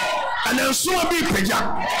ena so bi pagya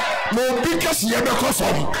mo bi kasi ye be ko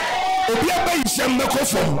fom obi abayisem be ko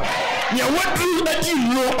fom nya wadru adi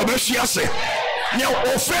no obehwiase nya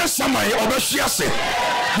offense amai obehwiase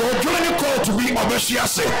no journey call to be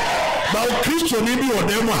obehwiase ba Kristo ni bi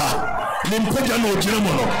odemu ha nimpega no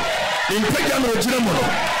ojiremo no nimpega no ojiremo no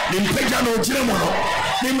nimpega no ojiremo no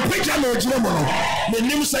nimpega no ojiremo no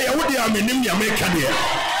menim say yahudi a menim ya meka de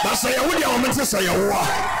ba say yahudi a o mente say yawo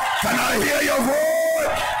can I hear your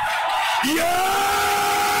voice yeah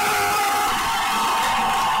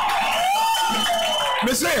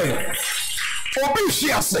Me say, obi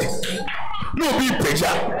shiase, no be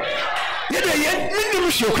peja. Yet,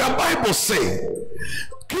 minimum Bible say.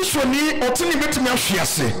 Kishoni otini betimi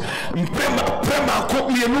ahwiase prema ko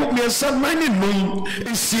mienu miensa mani num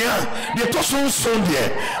nsia de toso nson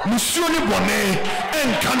de musuo ni bone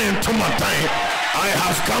enka ne ntomadan. I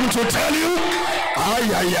have come to tell you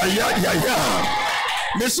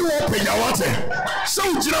mesu wo penya wate so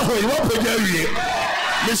gira ho yi wo penya wie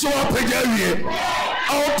mesu wo penya wie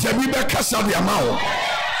o tabi be kasa de amawo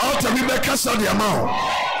o tabi be kasa de amawo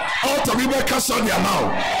o tabi be kasa de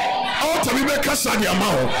amawo o tabi be kasa de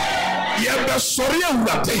amawo ye be sori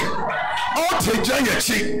awurade o teja ye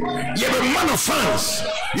chi ye be man of fans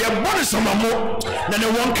ye body samamo na ne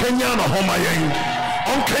won kenya na homa yen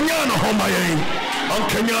on kenya na homa yen on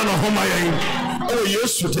kenya na homa yen. Oh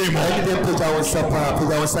yes, today mo. I didn't put our supper,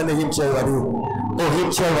 put our son him chewadu. Oh him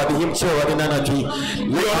chewadu nana tree.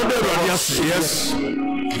 We are the yes.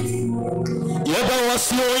 Yada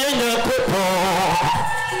was yo yenya kopo.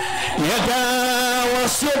 Yada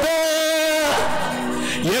was yo da.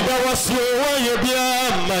 Yada was yo yebia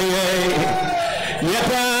maye.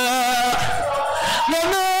 Yada no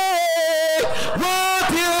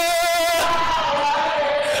what you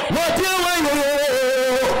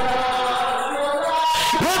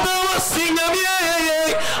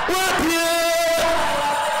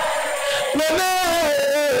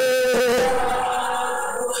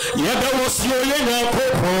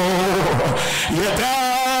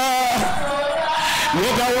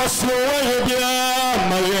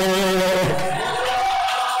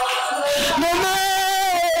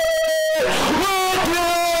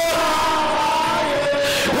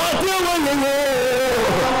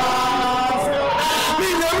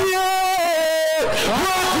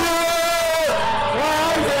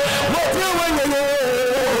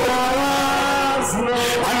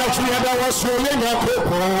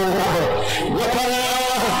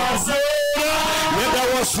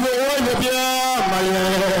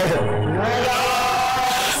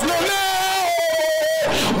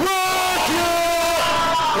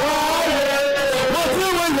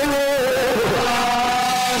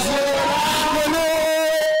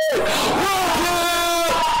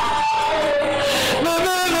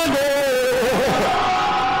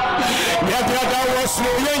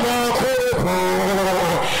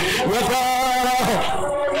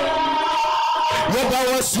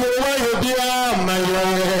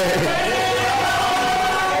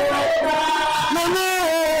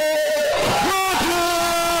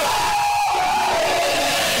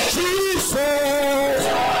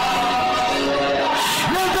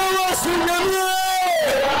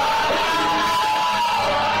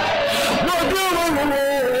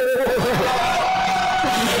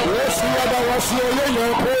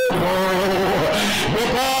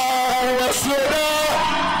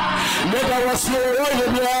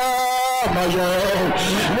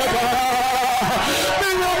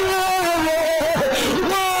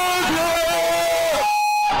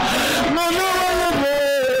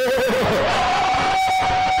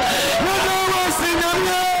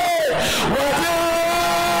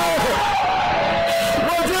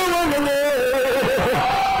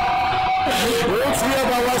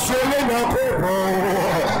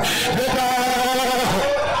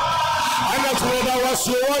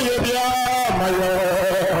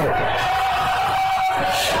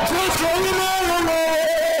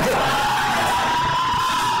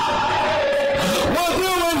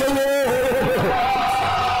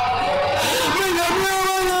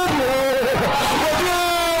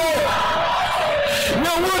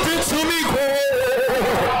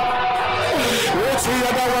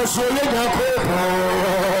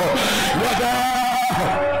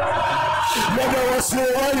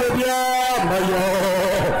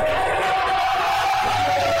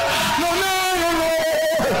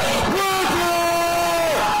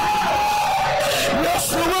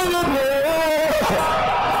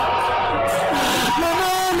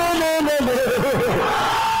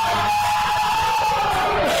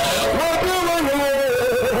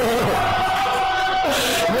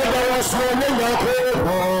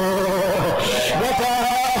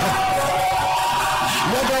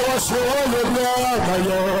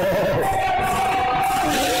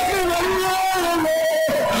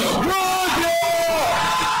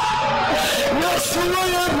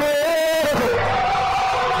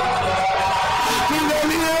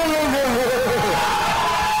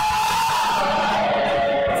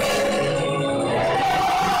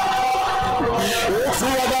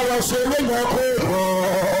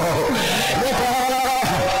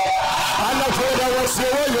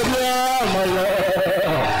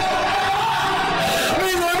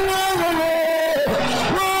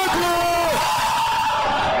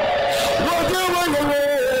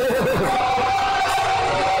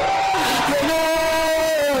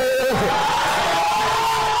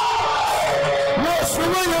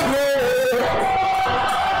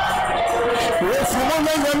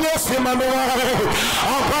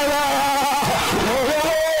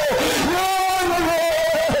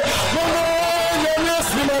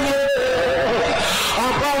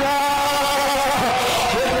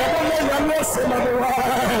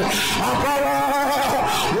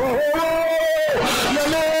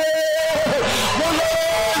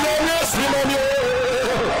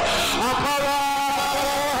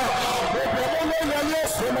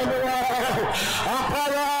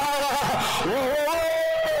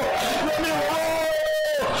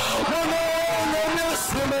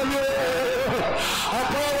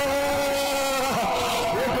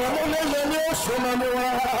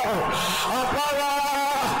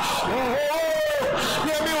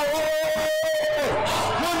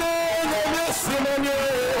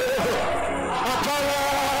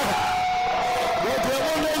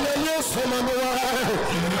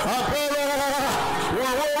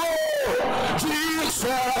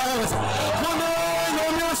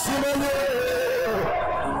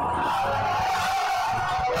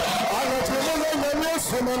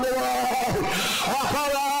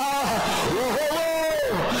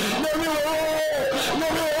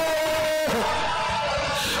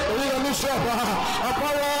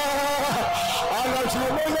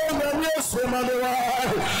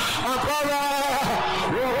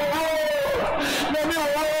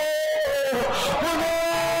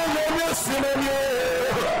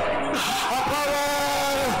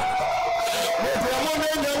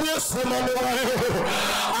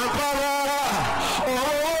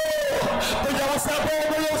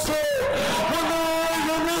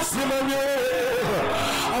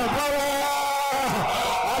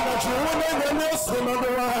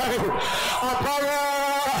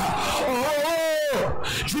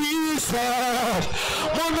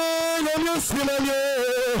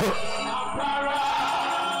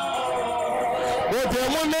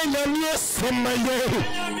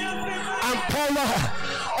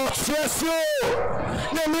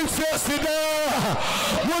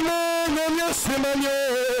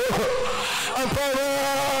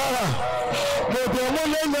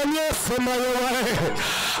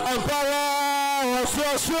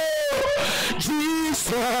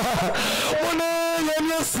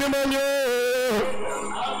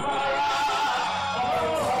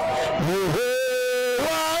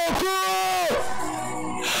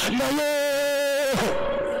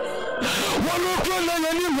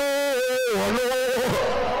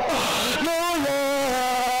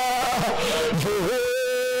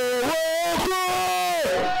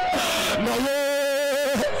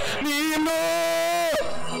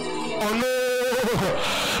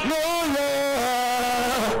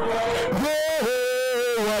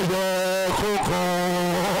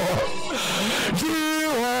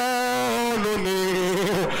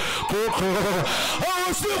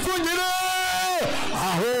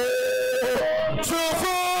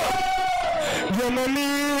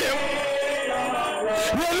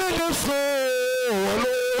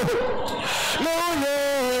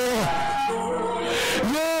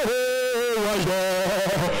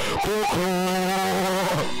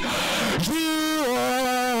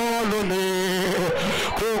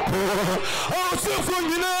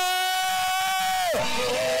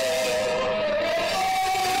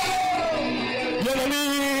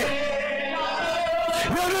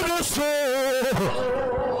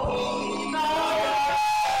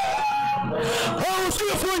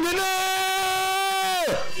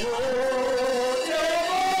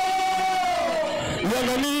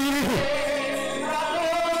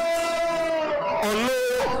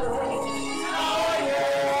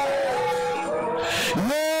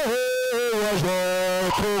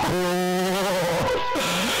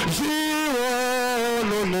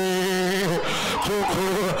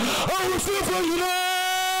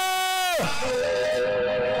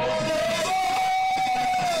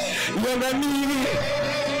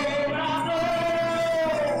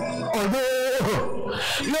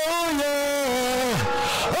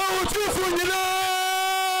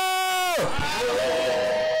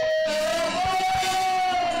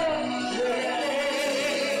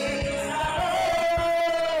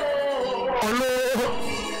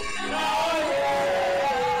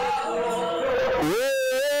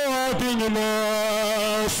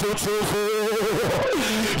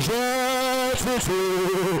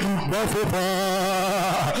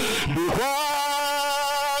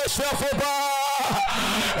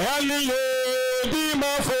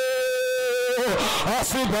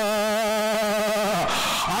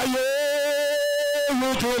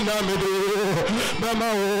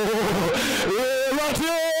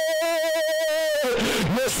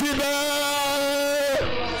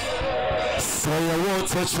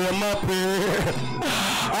touch your map.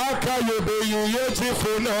 Akayo be you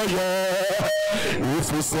beautiful no yeah.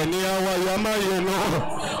 If you send me our yama you know.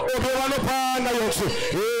 Obi wano pa na yochi.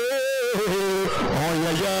 Oh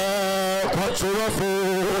yeah yeah. What you want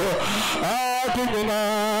for? Aduna.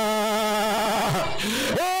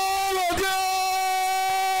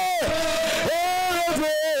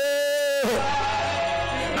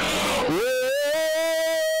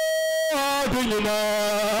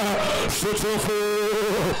 Sutufu,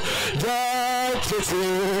 Jatutu,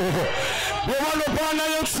 the one upon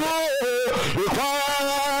your soul,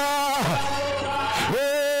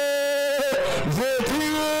 the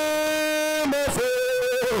dream of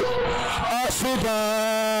Asuda,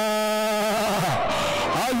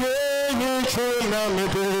 I will you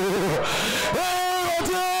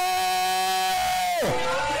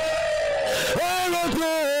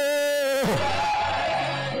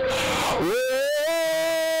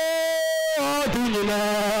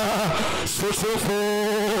Sutufu,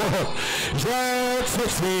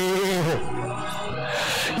 Jatutu,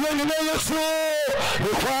 you know your soul,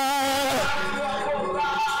 the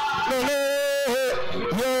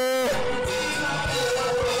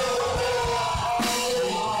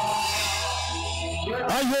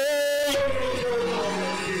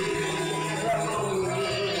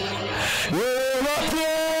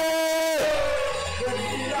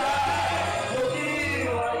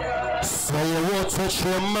touch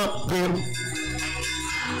your map,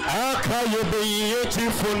 Akayo be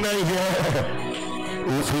beautiful na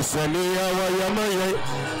yeah. If you send me our yama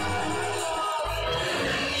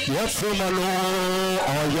yes mano,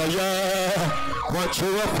 oh yeah yeah. What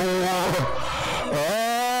you up for?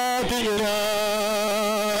 Oh dina,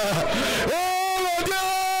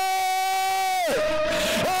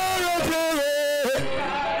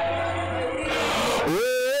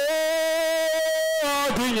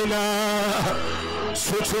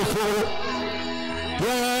 Sutufu,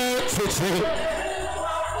 yeah, Sutufu,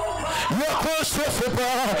 yeah, Kuffour,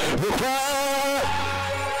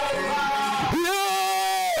 yeah,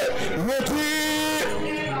 Ready,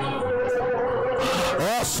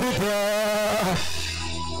 Osei,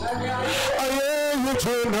 I am you to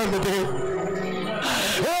remember.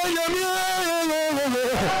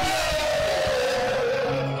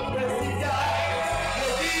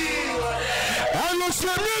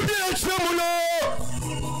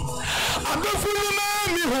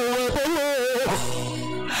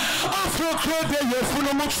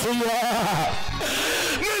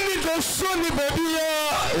 Nini go soni baby ya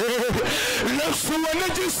Lesu wane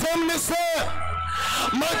jisam nisa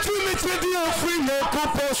Matumi tedi ofri no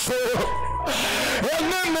kuposo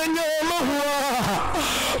Ene menye mahua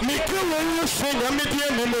Miki wenye shenya midye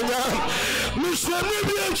ni menya Mishani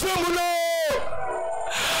biye chamuno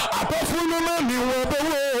Apafu nume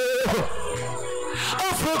miwebewe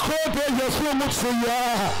Afrika de yefu mutsuya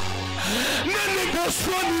Nini go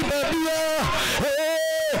soni baby ya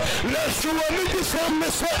Let's do a little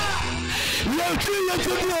something. You're doing a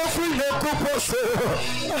free Kuffour.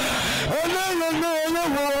 And I know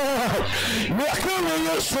you're coming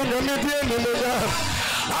your son and the enemy.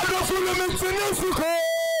 I don't feel them in Africa.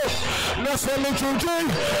 Nothing to drink,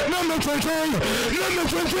 nothing to drink, nothing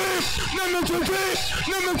to drink, nothing to drink,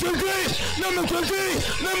 nothing to drink, nothing to drink,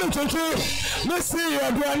 nothing to drink. Let's see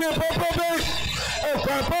your granny papa back.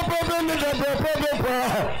 Papa Ben the Papa.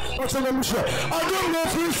 What's the name? I don't know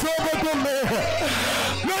if you saw the me.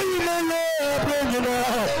 No, you know,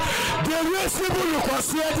 the rest of you was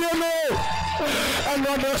here, and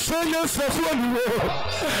on the seniors of one world.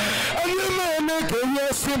 And you may make a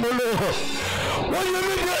yes similar. What you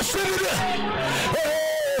mean, you're sitting there?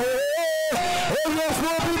 Oh, you're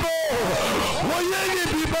for people. What you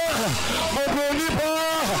be back? My body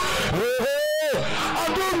bar. I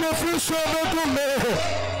don't know if you saw the me.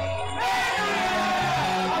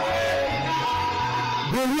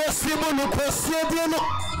 Simon question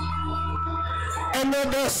and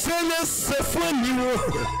the seniors of one you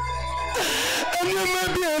and you may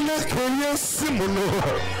be a Korean Simon.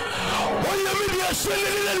 What you mean you're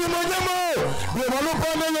selling in my demo? You want to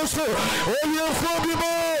buy me so all your four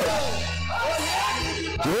people.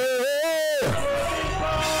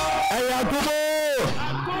 I have to go.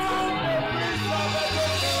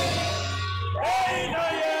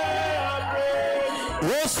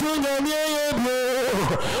 What's your name?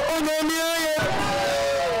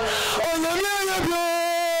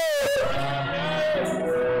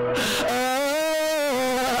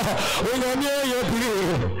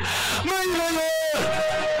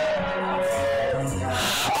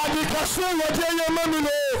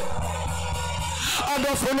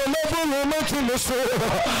 For the level of my so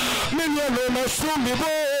many of them are so me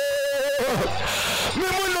boy. Me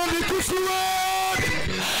mono di Kuffour.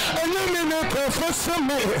 Anya me no confess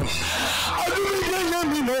me. Adu me anya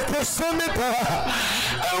me no confess me ta.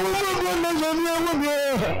 Ewu mo no no no me.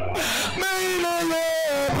 Me ina ye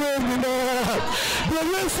bremina. The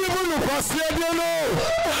yes mo no pass ya no.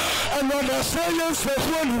 Another science for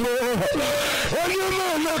one. When you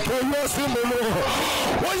know not to yes mo.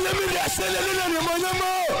 When you me dey say le na mo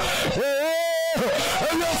nyamo.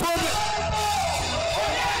 And for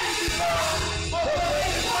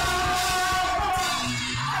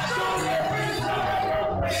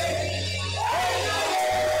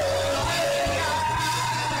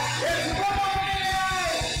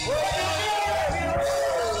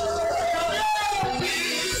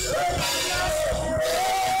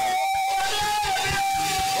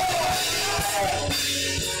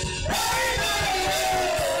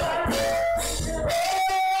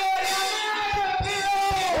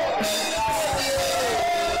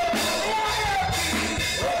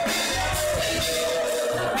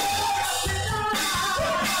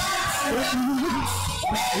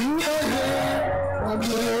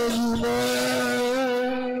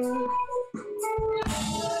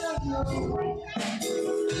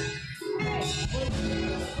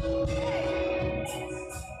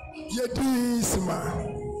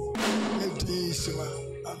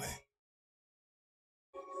Amen.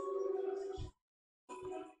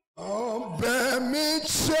 Oh,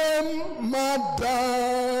 Bemichem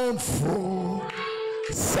Madamfo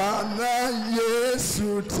Sana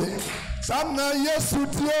Yesute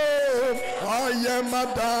Oh, yeah,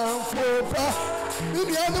 Madamfo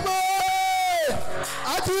Indianimo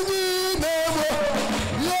Atini Nemo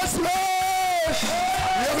Yes, Lord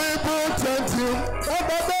Yemi Potentu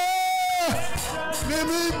Ababa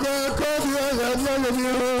Mimi Kodia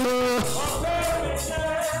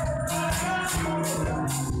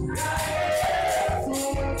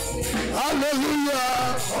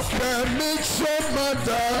Hallelujah. Okay, make sure,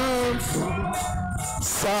 madam.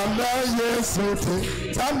 Sana Yesute.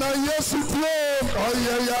 Oh,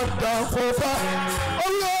 yeah, down for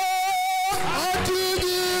oh, yeah. I did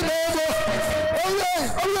it. Oh,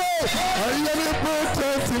 yeah. I am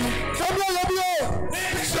important. Come on,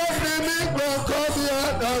 show me,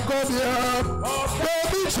 Kodia.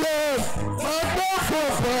 Baby, madam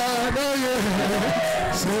for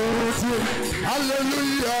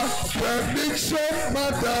hallelujah, prediction,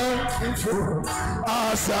 madam.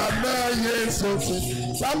 Asana Yesute.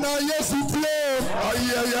 Sana Yesute. Oh,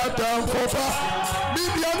 yeah, down for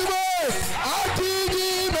Bibi anyway. I did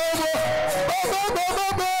it.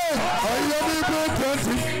 Baba. I am important.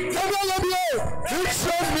 Come on, it's a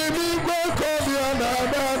baby, go, Kodia.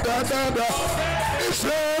 It's a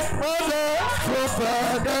mother for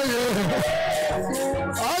father.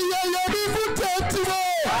 I am important.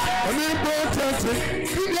 I'm important.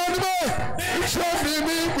 It's a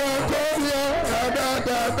baby, go, Kodia.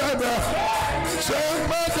 It's a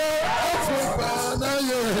mother for father.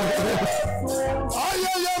 I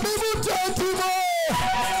am important.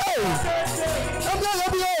 I'm not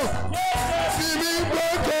a baby, go,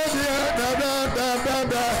 Kodia.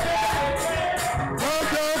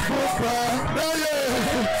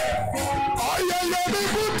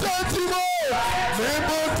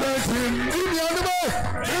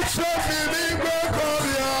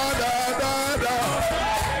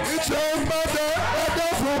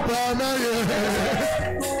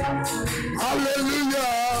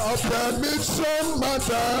 Hallelujah, permission,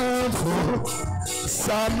 madam.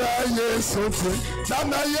 Sana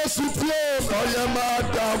Yesute. Oh, yeah,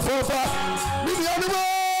 madam. Bibi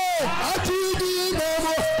anyway. Atidi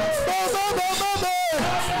Nemo. Baba.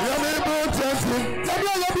 Yami Butenti.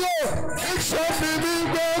 It's a baby,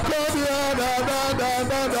 go, Kodia.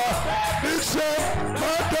 It's a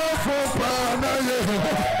madam for Panaye.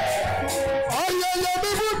 Oh, yeah,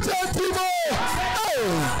 Yami Butenti.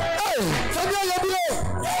 Hey.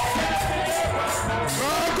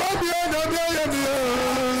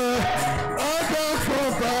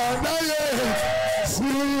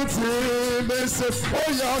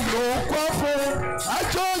 Oya no kwafo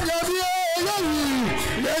ajonya bi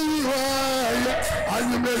yeyi wa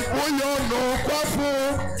anyime oya no kwafo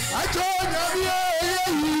ajonya bi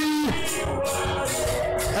yeyi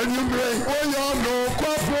anyime oya no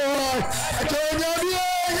kwafo ajonya bi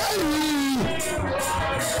yeyi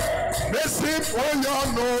besi oya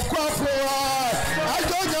no kwafo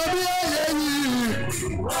ajonya bi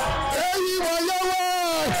yeyi wa yawa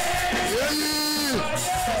yeyi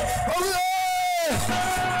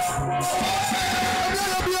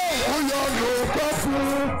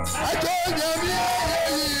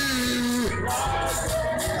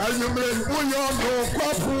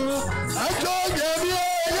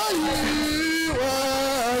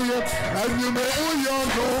and you may own your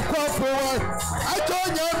no Kuffour. I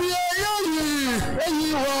told you,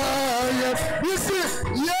 you see,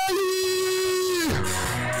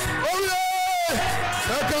 oh yeah,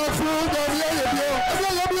 I can't fool them,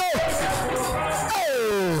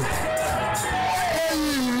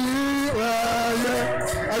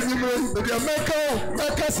 and you may be a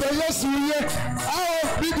maker say yes,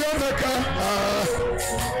 I'll be your maker.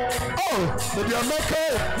 Oh, but your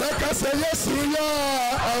maker say yes, I'll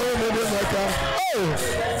be your maker.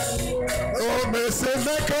 Oh, may say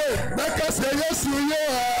maker say yes,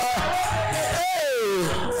 hey,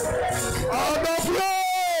 on the floor.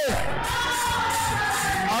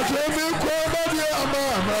 I'll tell you,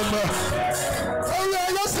 mama. Oh, yeah,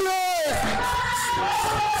 yes,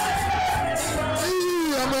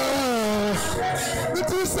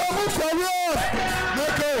 it is so much for you.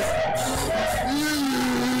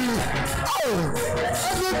 Oh,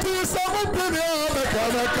 and it is so much for you.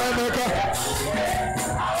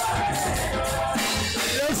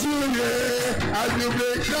 Yes, you and you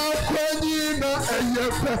make now Quenina and oh,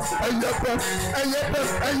 now Quenina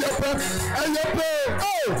and you make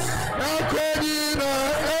now Quenina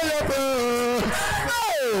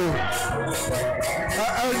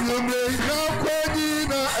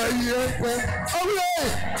and oh,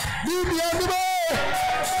 leave me on the way.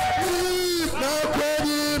 Now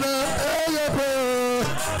Quenina oh,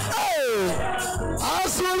 I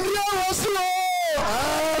saw you.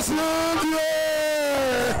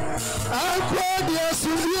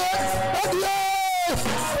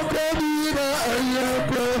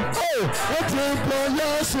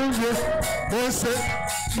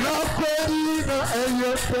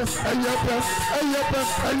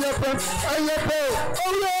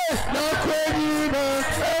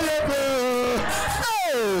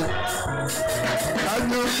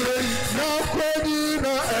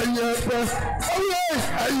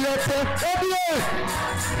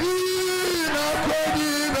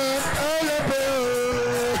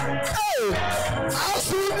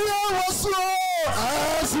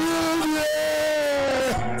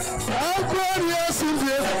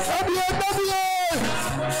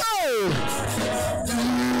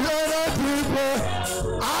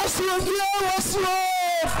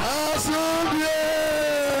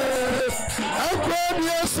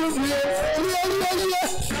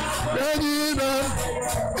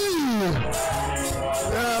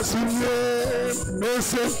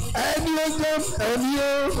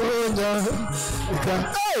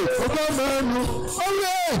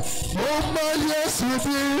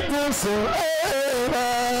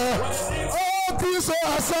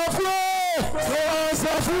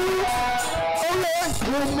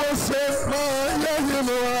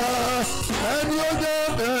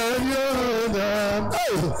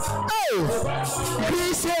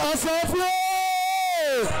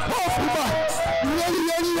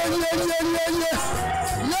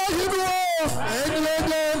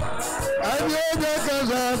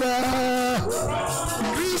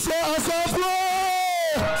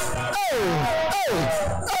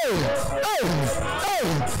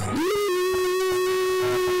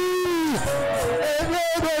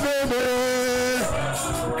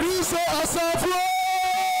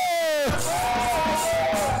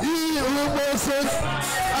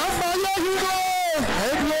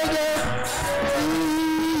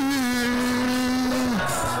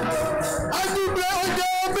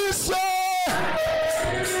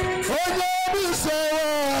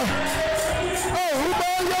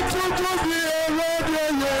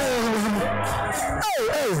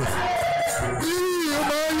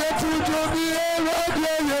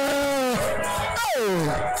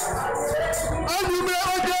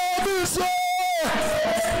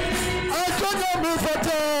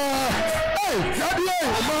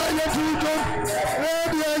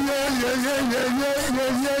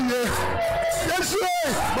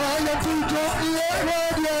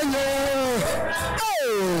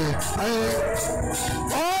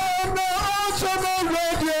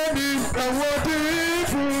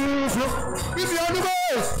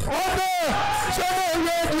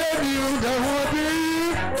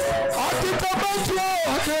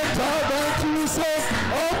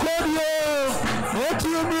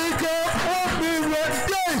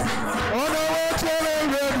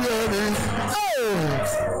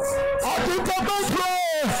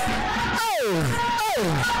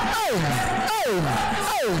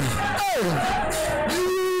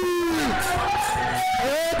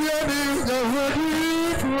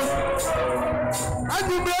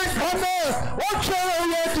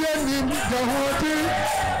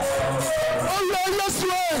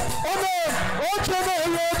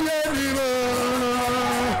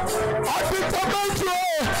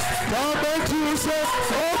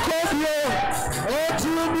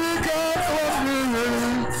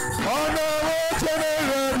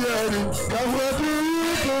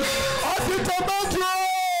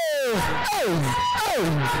 They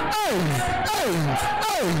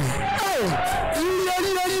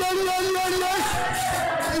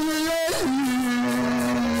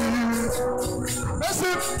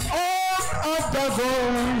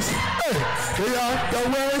are the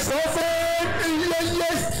ways of it.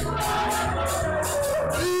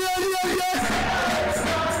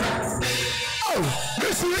 Oh,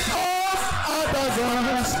 this is all other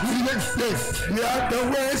gods. They are the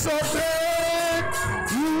ways of it.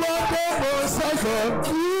 You are the most of God.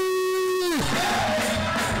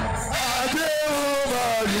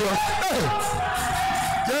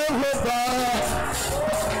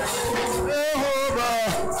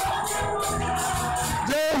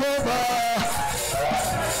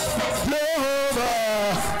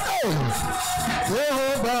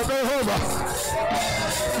 Jehovah,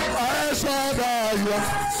 I shall die.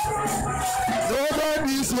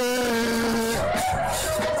 Nobody's way.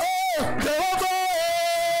 Oh, Jehovah,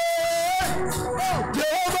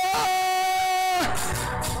 Jehovah,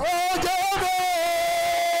 oh, Jehovah,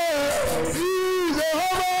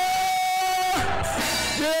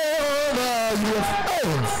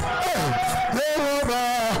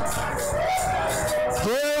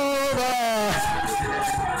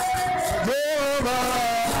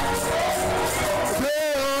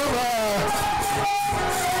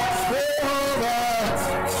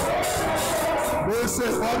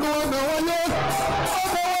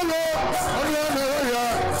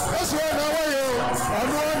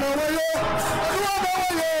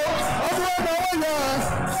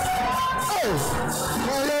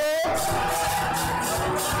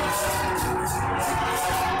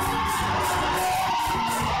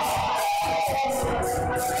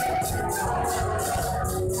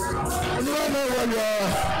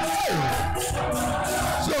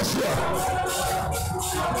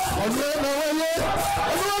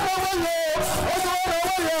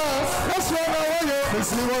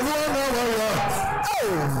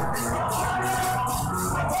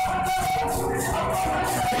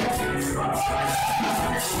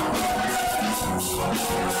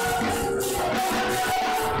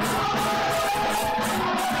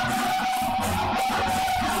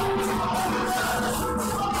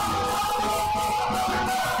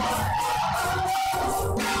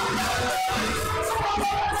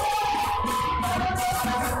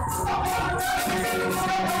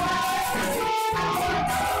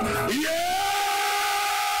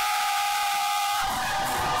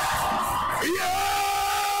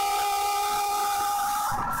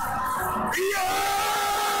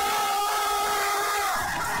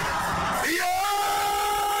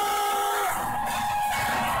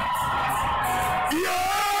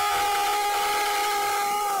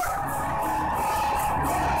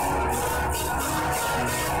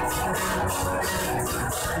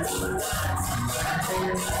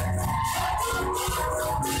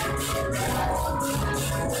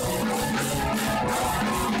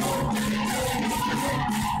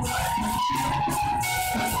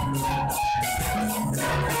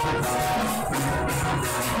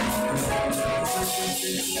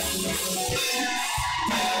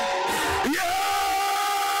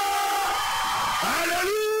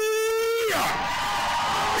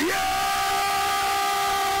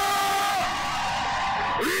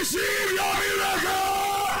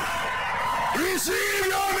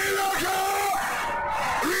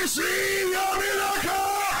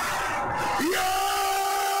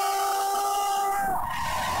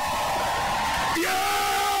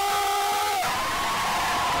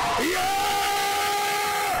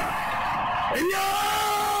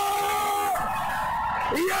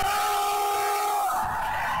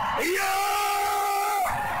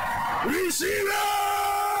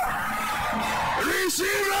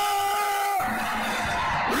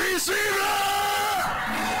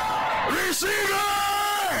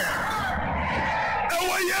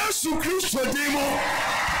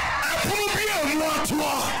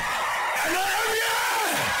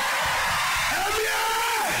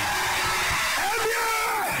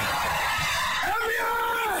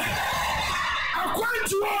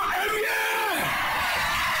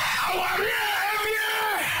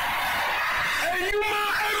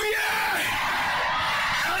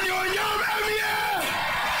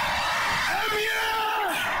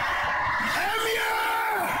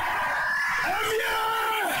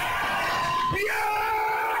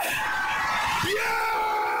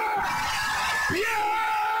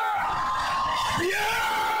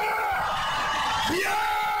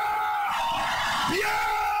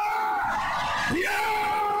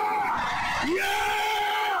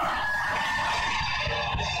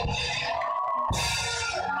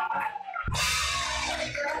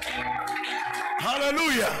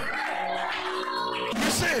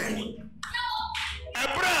 say,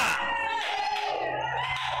 Ebra,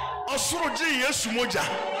 Osroji Yesu moja.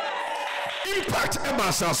 Impact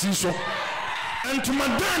Ebasasi so. And to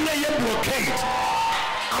Madonna ye blockade.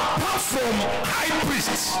 Apart from high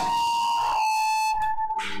priests.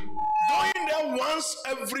 Going there once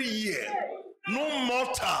every year, no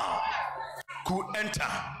mortal could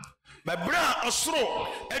enter. But bra Osro,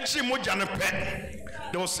 Eji moja ne pe.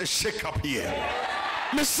 There was a shake up here.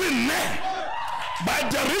 Listen, by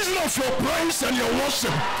the reason of your praise and your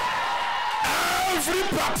worship, every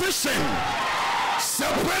partition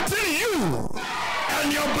separating you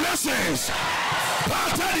and your blessings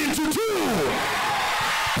parted into two,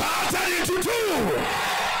 parted into two,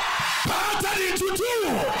 parted into two.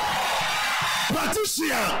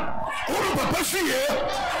 Partition, all papa fear,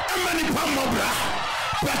 and many pamobra.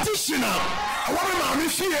 Partitioner, I want to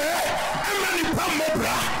fear, and many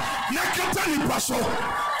pamobra. Nakata ni paso,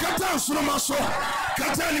 kata sunoma so,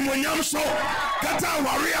 kata ni monyam so, kata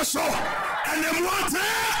warrior so, enemwate,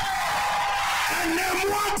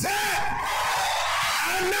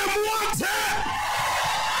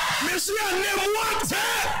 Messi enemwate,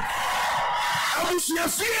 abusuya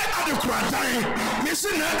fie adekuradan,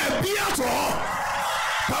 Messi na ebiato,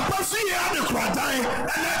 papa fie adekuradan,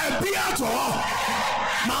 ene ebiato,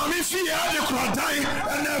 mami fie adekuradan,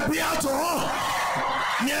 ene ebiato.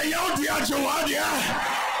 Nya yaw dia jawadia.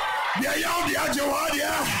 Dia yaw dia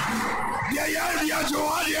jawadia. Dia yaw dia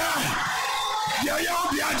jawadia. Dia yaw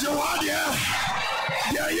dia jawadia.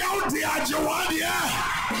 Dia yaw dia jawadia.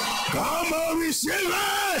 Come on, receive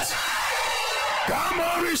it. Come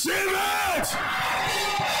on, receive it.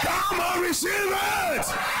 Come on, receive it.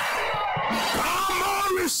 Come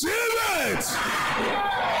on, receive it.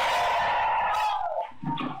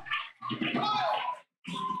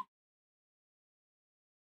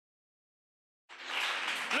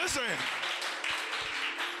 Listen,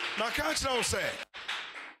 now catch now say,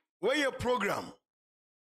 where your program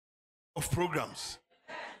of programs,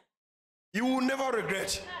 you will never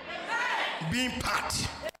regret being part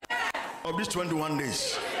of these 21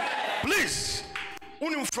 days. Please,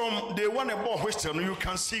 only from the one about Western, you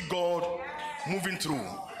can see God moving through.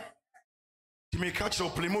 To me catch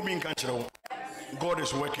up, play moving catch up. God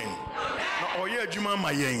is working. Now, oh yeah, Juma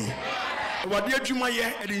Mayeng. What dear Juma ye,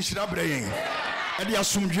 Edin Shirabrayen. And the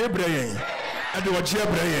asumje brain, and the wajia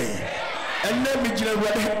brain, and let me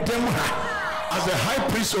them as a high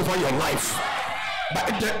priest over your life.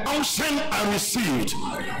 But the unction I received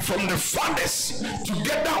from the fathers,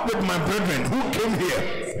 together with my brethren who came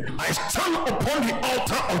here, I stand upon the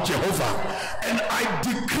altar of Jehovah and I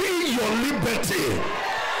decree your liberty.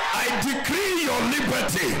 I decree your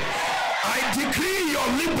liberty. I decree your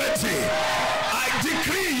liberty. I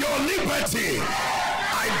decree your liberty.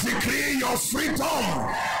 I decree your freedom.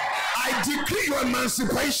 I decree your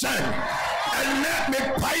emancipation. And let me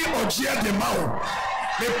pay Ojia the Mao.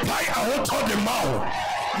 Me pay a hoto the Mao.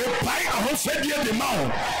 Me pay a hofedia the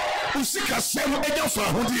Mao. Usika sem enya fa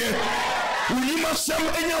hodie. Uyima sem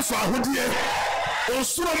enya fa hodie.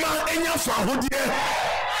 Osuroma enya fa hodie.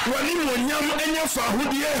 Wani wonyam enya fa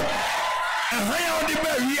hodie. Ahaya odi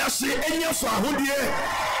be wiase enya fa hodie.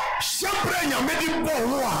 Shabre nyamedi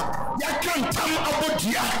bowa ya kantam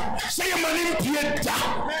abodia say mani pieda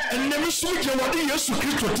enemi suje wodi Yesu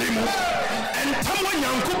Kristo temu entam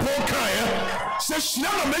wanyankopon kae se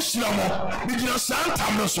hira na mehira mo bigina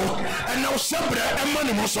santam no so ena o shabre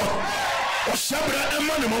emani mo so o shabre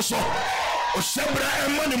emani mo so o shabre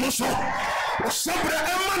emani mo so o shabre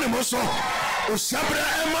emani mo so o shabre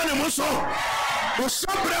emani mo so o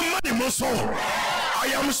shabre emani mo so. I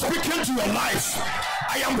am speaking to your life.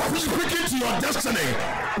 I am speaking to your destiny.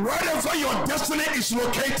 Wherever your destiny is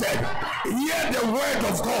located, hear the word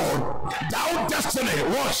of God. Thou destiny,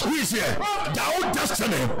 watch, who is here? Thou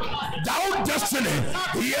destiny,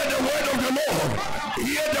 hear the word of the Lord.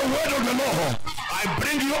 Hear the word of the Lord. I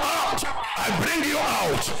bring you out. I bring you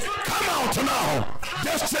out. Come out now.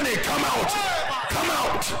 Destiny, come out. Come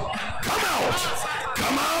out. Come out.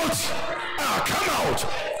 Come out. Come out.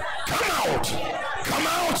 Come out. Come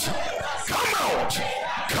out. Come out.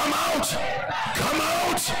 Come out. Come out. Come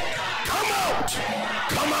out. Come out.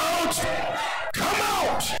 Come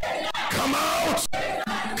out. Come out.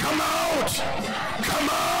 Come out. Come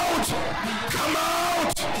out. Come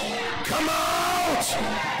out. Come out.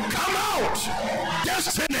 Come out.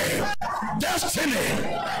 Destiny. Destiny.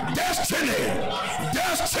 Destiny.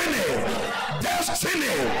 Destiny.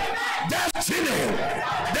 Destiny. Destiny.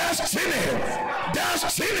 Destiny.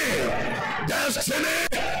 Destiny. Destiny.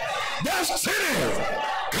 Destiny.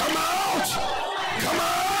 Come out. Come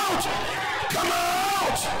out. Come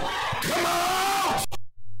out. Come out.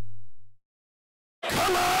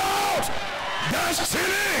 Come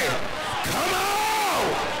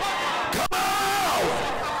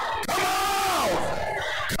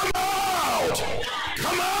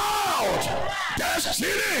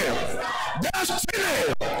Destiny.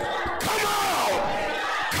 Destiny. Come out.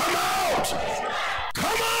 Come out.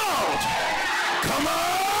 Come out. Come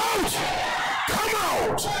out. Come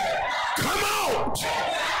out. Come out.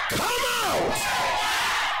 Come out.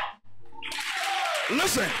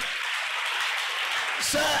 Listen.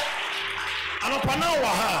 Sir, anopana wa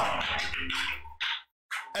ha.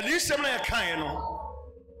 And this same like kind,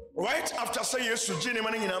 right after saying yes to Jenny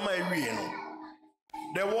Manning in Ama,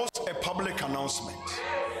 there was a public announcement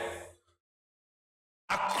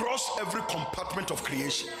across every compartment of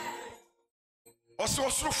creation. Also,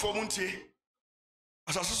 for Munti,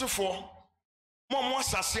 as I said for more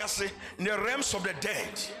in the realms of the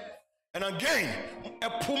dead. And again, a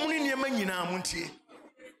pumuni Yamana Munti.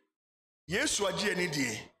 Yes, Waji any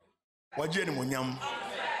day, Waji and Munyam,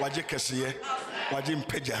 Waji Cassia, Waji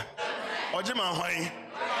Peja, Waji Mahai.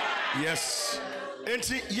 Yes, and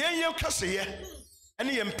see, Yan Cassia,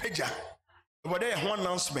 any Peja. But there one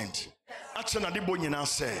announcement. Actually, I didn't now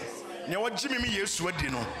say. Now what Jimmy yes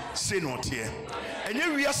wedino say not here. And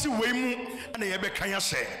here we are see way and the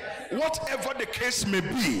say. Whatever the case may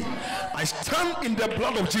be, I stand in the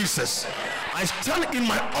blood of Jesus. I stand in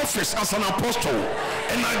my office as an apostle,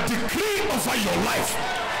 and I decree over your life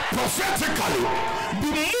prophetically. Be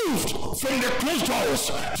moved from the closed doors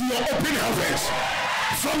to your open heavens.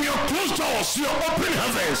 From your closed doors to your open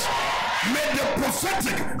heavens. May the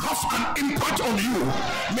prophetic have an impact on you.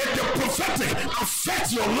 May the prophetic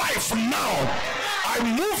affect your life now. I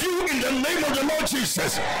move you in the name of the Lord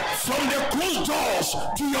Jesus from the closed doors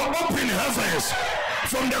to your open heavens.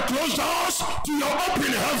 From the closed doors to your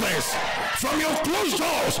open heavens. From your closed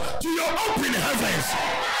doors to your open heavens.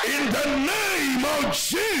 In the name of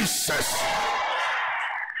Jesus.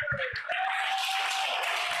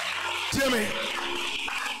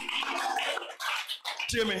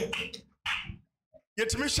 Jimmy.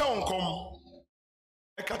 Yet me shall come.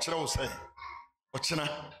 I catch it all say. Ochina,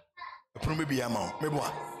 a prumi be amount,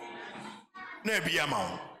 meboa. Nebi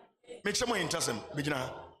amount. Make some more interesting,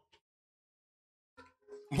 Bijana.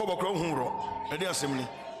 Mpoba Crow Huro, a dear assembly.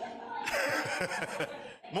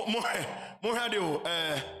 Mohadio,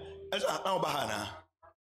 as our Bahana.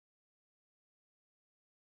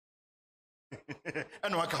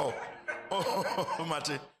 And Wakao. Oh,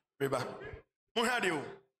 Mate, Beba. Mohadio.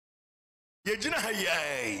 Yejina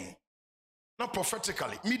hayi not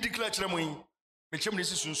prophetically me declare chire moyin me chem ne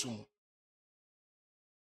sisunsun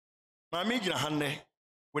na me gina hanne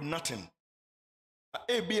with nothing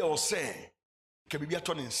a be or say ke bibia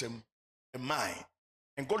to ne nsem a mind,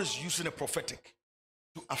 and God is using a prophetic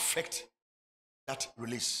to affect that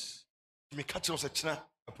release. Me catch us a china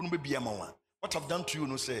apunu be bia ma wa. What I've done to you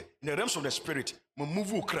no say in the realms of the spirit mo move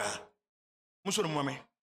ukra mo so no mame.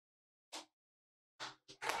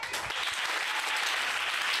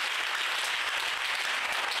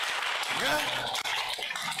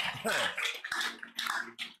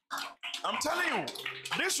 I'm telling you,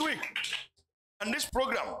 this week and this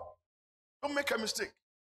program, don't make a mistake.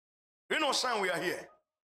 You know, son, we are here.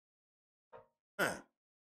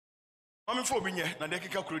 I'm for being here. Now they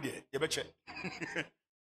kick out cruddy. You betcha.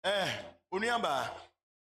 Uniamba,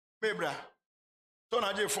 Bebra, don't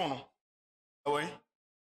have your phone away.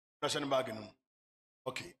 Russian bargain.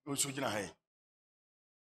 Okay, we'll switch in a hay.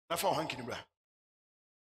 Now for hanky, bra.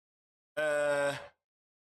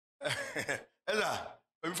 Ella,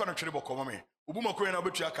 we found a terrible comment. Ubuma Korean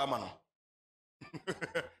Abutia Kamano.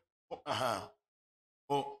 Aha.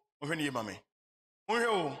 Oh, when you mammy.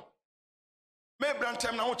 Oh, may brand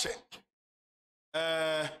time now check.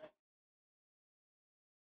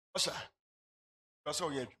 What's that? That's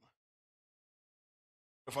all yet.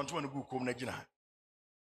 The Fantuan Goo come Negina.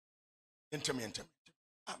 Interment.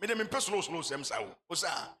 I made them in personal slow Sam Sow. What's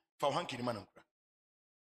that? For hanky man.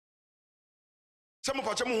 Some of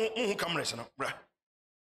us who come rest, bruh.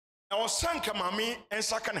 Our son come on me and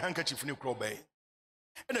second handkerchief new crow bay.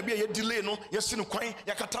 And there be a delay, no, yes, no coin,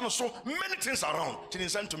 yakatano, so many things around to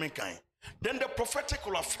send to mankind. Then the prophetic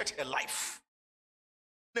will affect her life.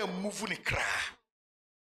 They move in a cry.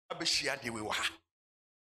 Abeshia de Wiwa.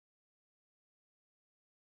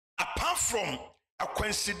 Apart from a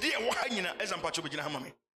coincidence, why as I'm patching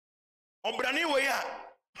Hamami. Obrani way.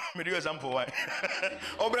 Me do example why.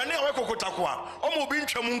 Obrani awe kokotakwa. Omo bi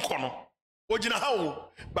ntwam nkono. Ogina hawo.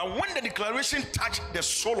 But when the declaration touched the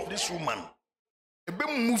soul of this woman, e be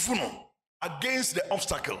move no against the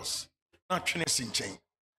obstacles. Na twene sinchen.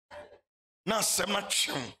 Na sem na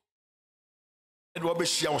twem. E do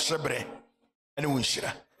obehia wo sebre. Ene wo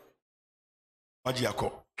nhira. Waji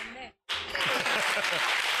akọ.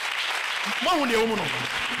 Mahu ne omu no.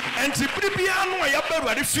 Enti bibia no ya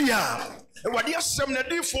baruade fia. What the assembly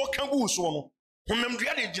did for Kangu so honam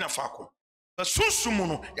dua de gina faako na sunsumu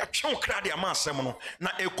no ya twen kra de ama asem no na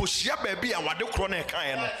ekosia ba bi a wade kro na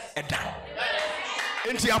ekan no eda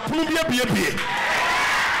enti apono bie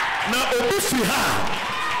na obi ha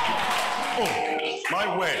oh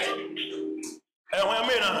my word when I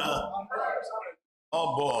mean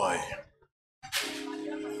oh boy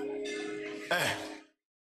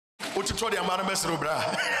what you told the amana mesro bra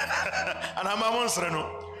and I'm monster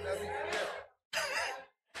no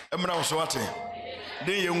emra so ate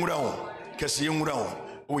den ye nwura ho kese ye nwura ho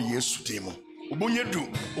o yesu demo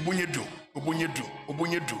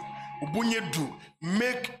obunyedu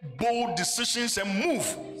make bold decisions and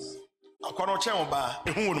move akwa chen oba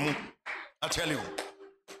ehun mu I tell you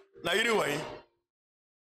now anyway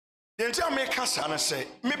the entire make us say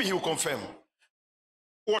maybe he will confirm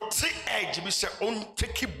what take edge be say on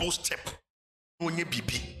take a bold step onye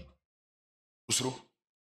bibi usuro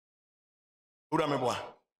ura meboa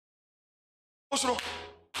usuro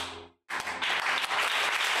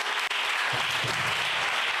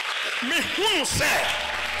me who say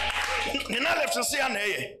nina left to say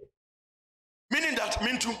anaye meaning that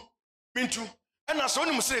mean too and as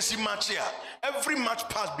only say see match here every match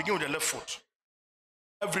pass begin with the left foot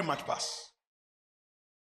every match pass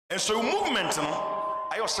and so movement no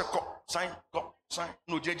ayo se ko sign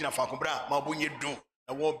no jejina fa ko bra ma bonye du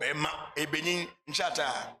na wo be ma ebenin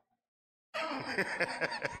nchata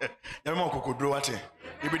ya ma kokodro wate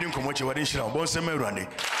ebedi nkomoche wade nhira bo nsem awurade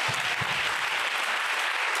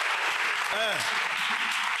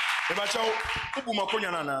eba chaw ubu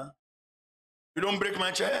makonya nana you don't break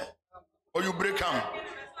my chair or you break am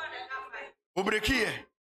o break here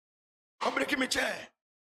o break me chair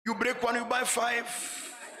you break one you buy 5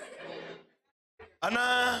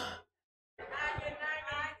 Anna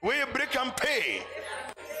when you break and pay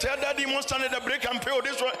tell daddy must stand at the break and pay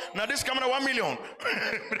this one now this camera 1 million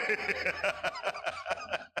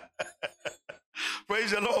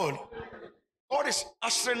praise the Lord. God is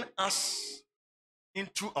ushering us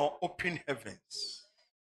into our open heavens.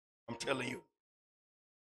 I'm telling you.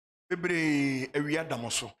 Bebre ewia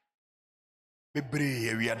damoso.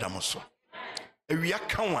 Ewia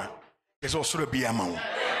kanwa is osoro bia ma wo.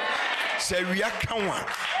 Se ewia kanwa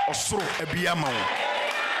osoro bia ma wo.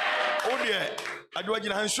 O de adwa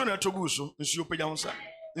gina nsuo na togu so, nsuo pagya honsa.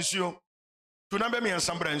 Nsuo. To na be me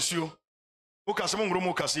ensambra nsuo. O kase mo ngro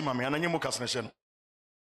mo kase ma me ananye mo kase na hye no.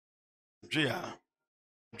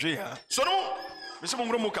 Jia. So no, me se mo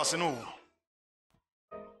ngro mo kase no.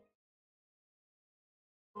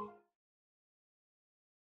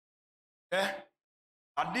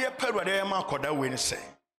 Ade peru ade ma koda we ni se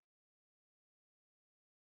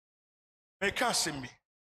me ka sembi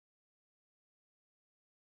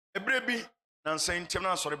ebrebi na nsan ntem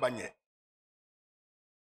na sori banye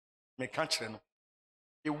me ka kire no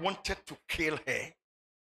he wanted to kill her.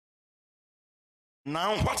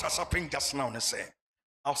 Now what has happened just now? They say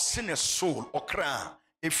I've seen a soul or cry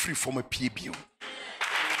free from a PBU.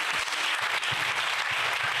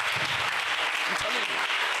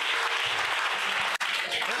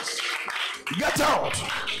 Get out.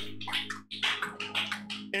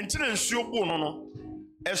 Until you no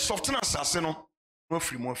a soften assassin no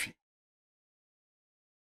free.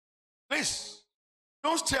 Please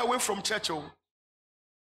don't stay away from church.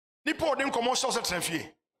 Nipo dem commercial set and fee.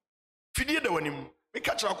 Fidie de wanim. Me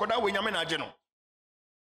catch akoda we nyame na age no.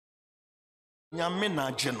 Nyame na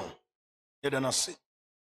age no. Ye na say.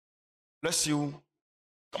 Bless you.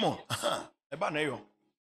 Come on. Eba na yo.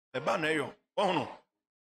 Oho no.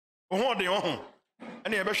 Oho de oho.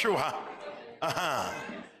 Ene ye be hwe ha.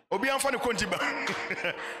 Obi amfa ne kontiba.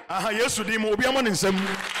 Yesu di mo obi amane nsam.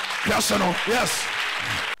 Yes no. Yes.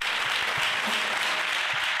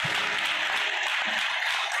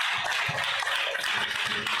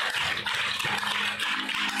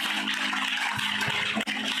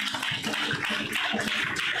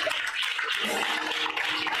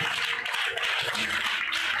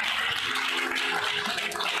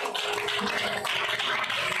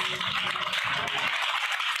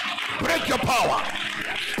 Break your power.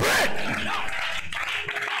 Break.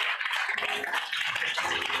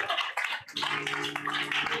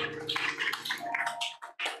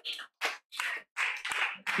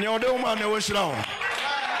 Nyodo ma na woshira ho.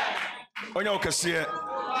 Onya okese.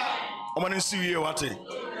 Omane nsiwie wate.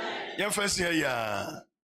 Yemfase ya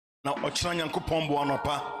na ochira Nyankopon bo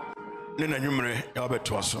anopa ne na nwumre ya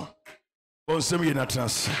obeto aso. Onsem ye na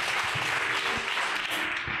trans.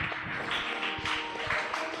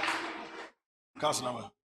 Cast number.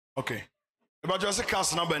 Okay. If I just say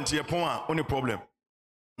cast number into your point, only problem.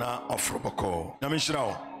 Now offer a call. Now,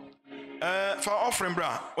 for offering,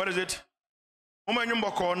 bra, what is it? Mama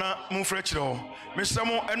nyumbako na mufrechiro. Mr.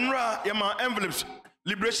 Mo enra yama envelopes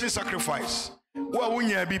liberation sacrifice. Wa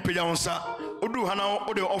wunya bi peja onsa. Odu hana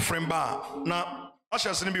ode offering ba na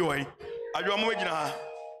ashas ni bi wai. Adwa mo gina ha.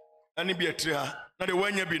 Ani bi etire ha. Na de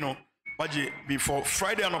wanya bi no. Waje before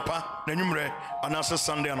Friday anopa na nyumre anasa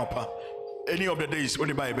Sunday anopa. Any of the days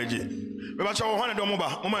only by beji. We ba cha wo hana de mo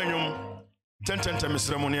ba. Mama nyum 10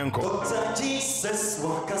 Mr. Mo ni enko. Jesus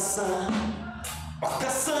wakasa.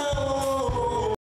 Wakasa